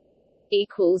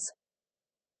 equals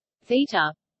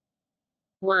theta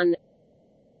 1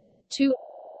 2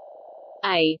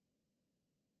 a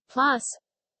plus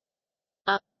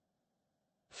a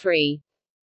 3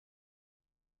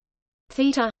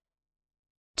 theta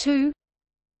 2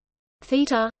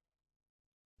 theta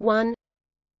 1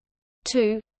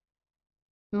 2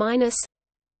 minus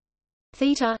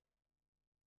theta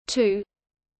 2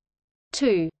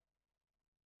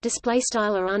 display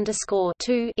style a underscore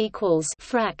 2 equals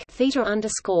frac theta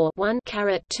underscore 1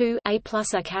 caret 2 a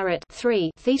plus a caret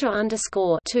 3 theta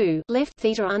underscore 2 left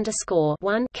theta underscore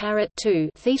 1 caret 2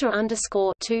 theta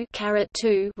underscore 2 caret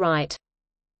 2 right.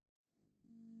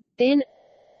 Then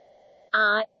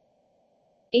R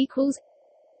equals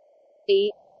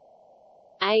E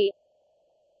A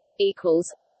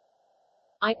equals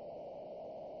I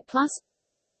plus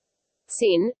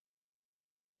sin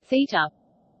theta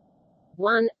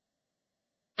 1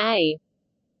 a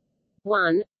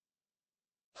 1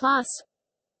 plus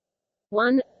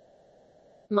 1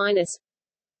 minus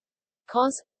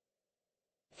cos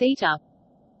theta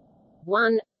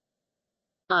 1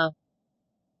 a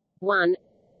 1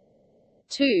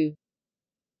 2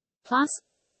 plus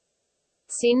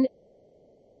sin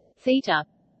theta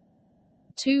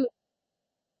 2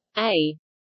 a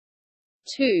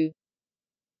 2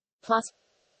 plus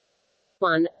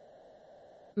 1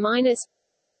 minus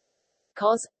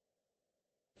cos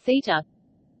theta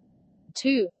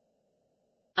 2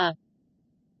 a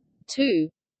 2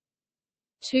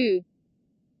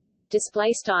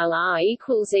 display style r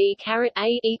equals e caret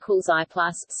a equals I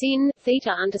plus sin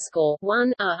theta underscore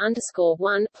 1 a underscore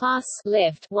 1 plus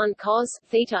left 1 cos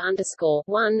theta underscore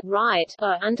 1 right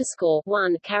a underscore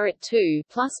 1 caret 2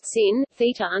 plus sin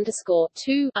theta underscore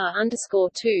 2 a underscore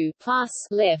 2 plus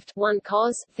left 1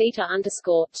 cos theta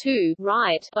underscore 2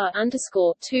 right a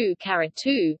underscore 2 caret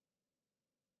 2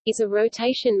 is a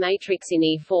rotation matrix in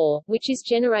E4, which is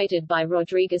generated by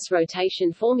Rodrigues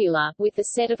rotation formula, with the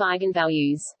set of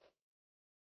eigenvalues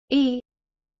E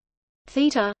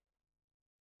theta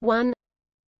 1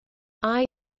 I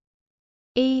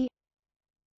E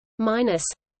minus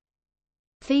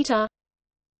theta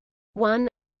 1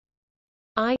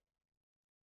 I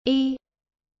E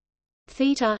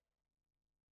theta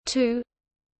 2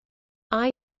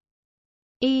 I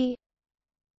E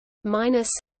minus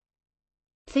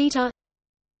theta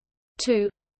 2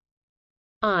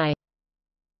 I.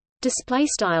 Display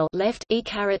style left e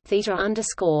caret theta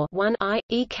underscore 1 I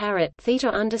e caret theta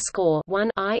underscore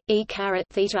 1 I e caret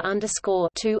theta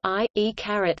underscore 2 I e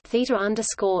caret theta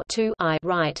underscore 2 I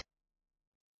right.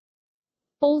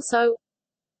 Also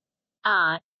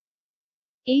R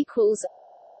equals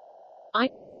I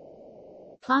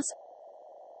plus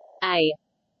A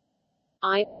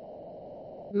I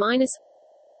minus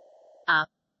A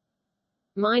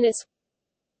minus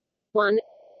 1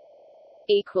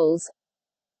 equals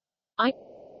I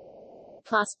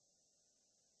plus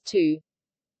 2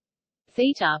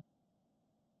 theta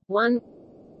 1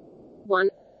 1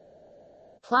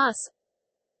 plus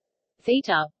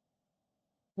theta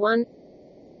 1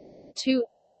 2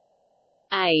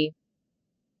 a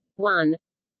 1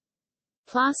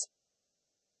 plus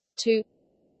 2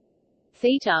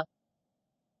 theta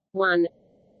 1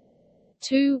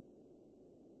 2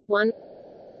 1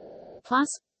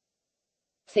 plus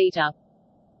theta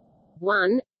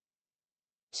 1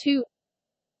 2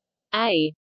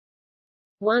 a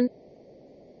 1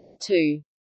 2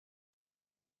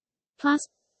 plus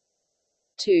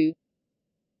 2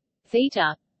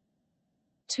 theta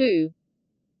 2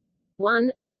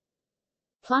 1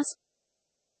 plus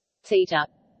theta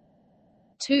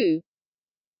 2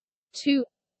 2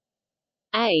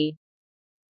 a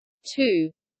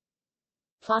 2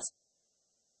 plus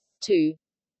 2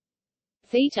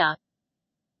 theta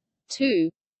 2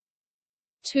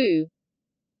 2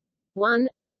 1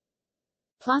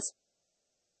 plus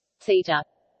theta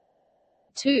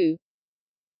 2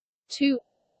 2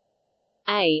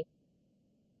 a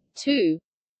 2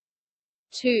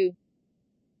 2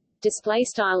 display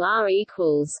style r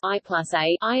equals I plus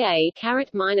a IA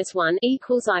caret minus 1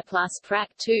 equals I plus frac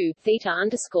 2 theta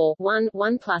underscore 1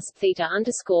 1 plus theta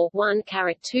underscore 1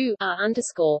 caret 2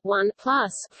 underscore 1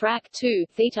 plus frac 2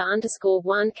 theta underscore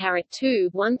 1 caret 2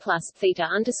 1 plus theta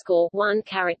underscore 1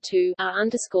 caret 2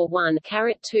 underscore 1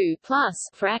 caret 2 plus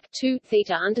frac 2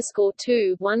 theta underscore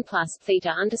 2 1 plus theta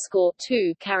underscore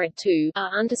 2 caret 2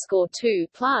 underscore 2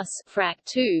 plus frac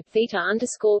 2 theta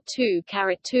underscore 2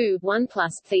 caret 2 1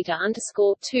 plus theta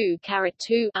underscore 2 caret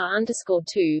 2 underscore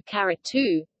 2 caret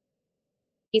 2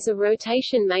 is a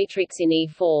rotation matrix in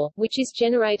E4, which is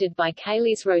generated by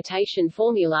Cayley's rotation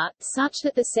formula, such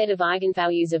that the set of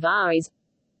eigenvalues of R is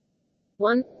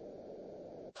 1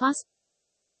 plus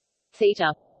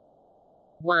theta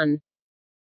 1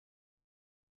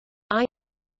 I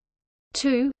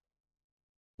 2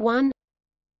 1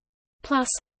 plus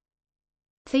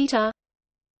theta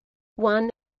 1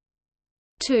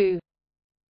 2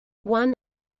 1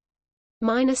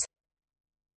 minus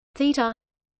theta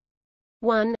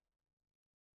 1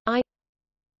 I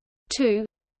 2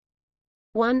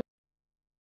 1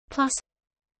 plus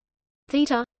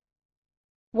theta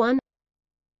 1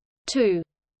 2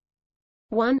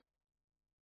 1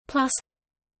 plus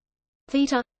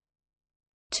theta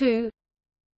 2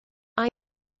 I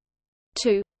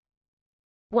 2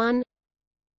 1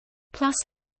 plus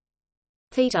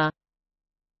theta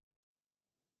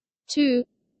 2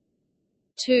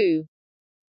 2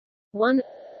 1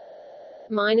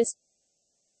 minus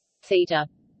theta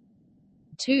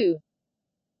 2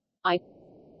 I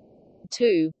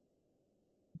 2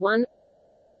 1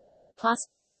 plus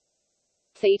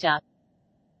theta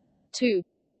 2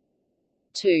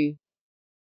 2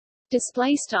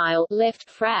 display style left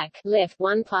frac left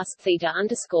 1 plus theta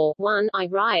underscore 1 I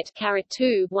right caret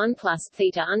 2 1 plus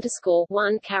theta underscore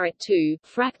 1 caret 2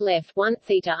 frac left 1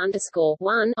 theta underscore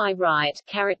 1 I right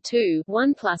caret 2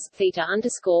 1 plus theta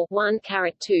underscore 1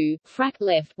 caret 2 frac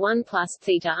left 1 plus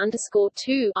theta underscore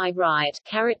 2 I right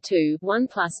caret 2 1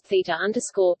 plus theta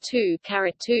underscore 2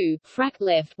 caret 2 frac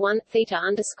left 1 theta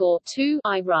underscore 2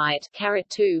 I right caret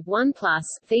 2 1 plus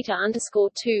theta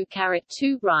underscore 2 caret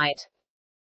 2 right.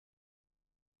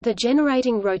 The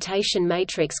generating rotation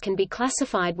matrix can be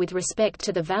classified with respect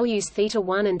to the values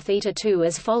θ1 and θ2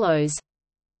 as follows.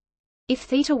 If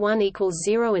θ1 equals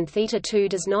 0 and θ2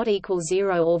 does not equal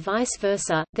 0 or vice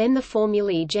versa, then the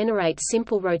formulae generate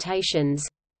simple rotations.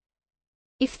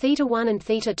 If θ1 and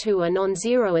θ2 are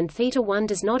non-zero and θ1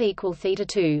 does not equal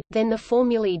θ2, then the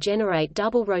formulae generate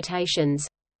double rotations.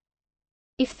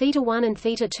 If θ1 and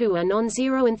θ2 are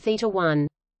non-zero and θ1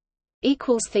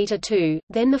 equals θ2,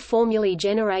 then the formulae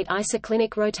generate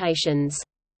isoclinic rotations.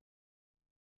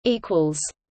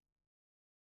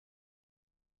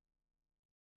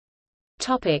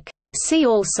 Topic. See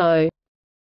also.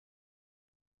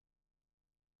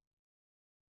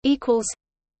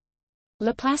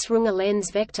 Laplace-Runge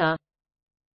lens vector,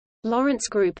 Lorentz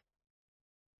group,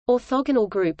 orthogonal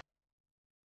group,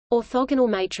 orthogonal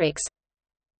matrix,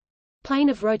 plane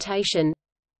of rotation,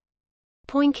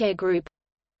 Poincare group,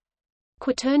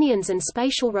 quaternions and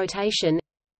spatial rotation.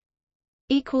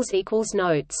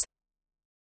 Notes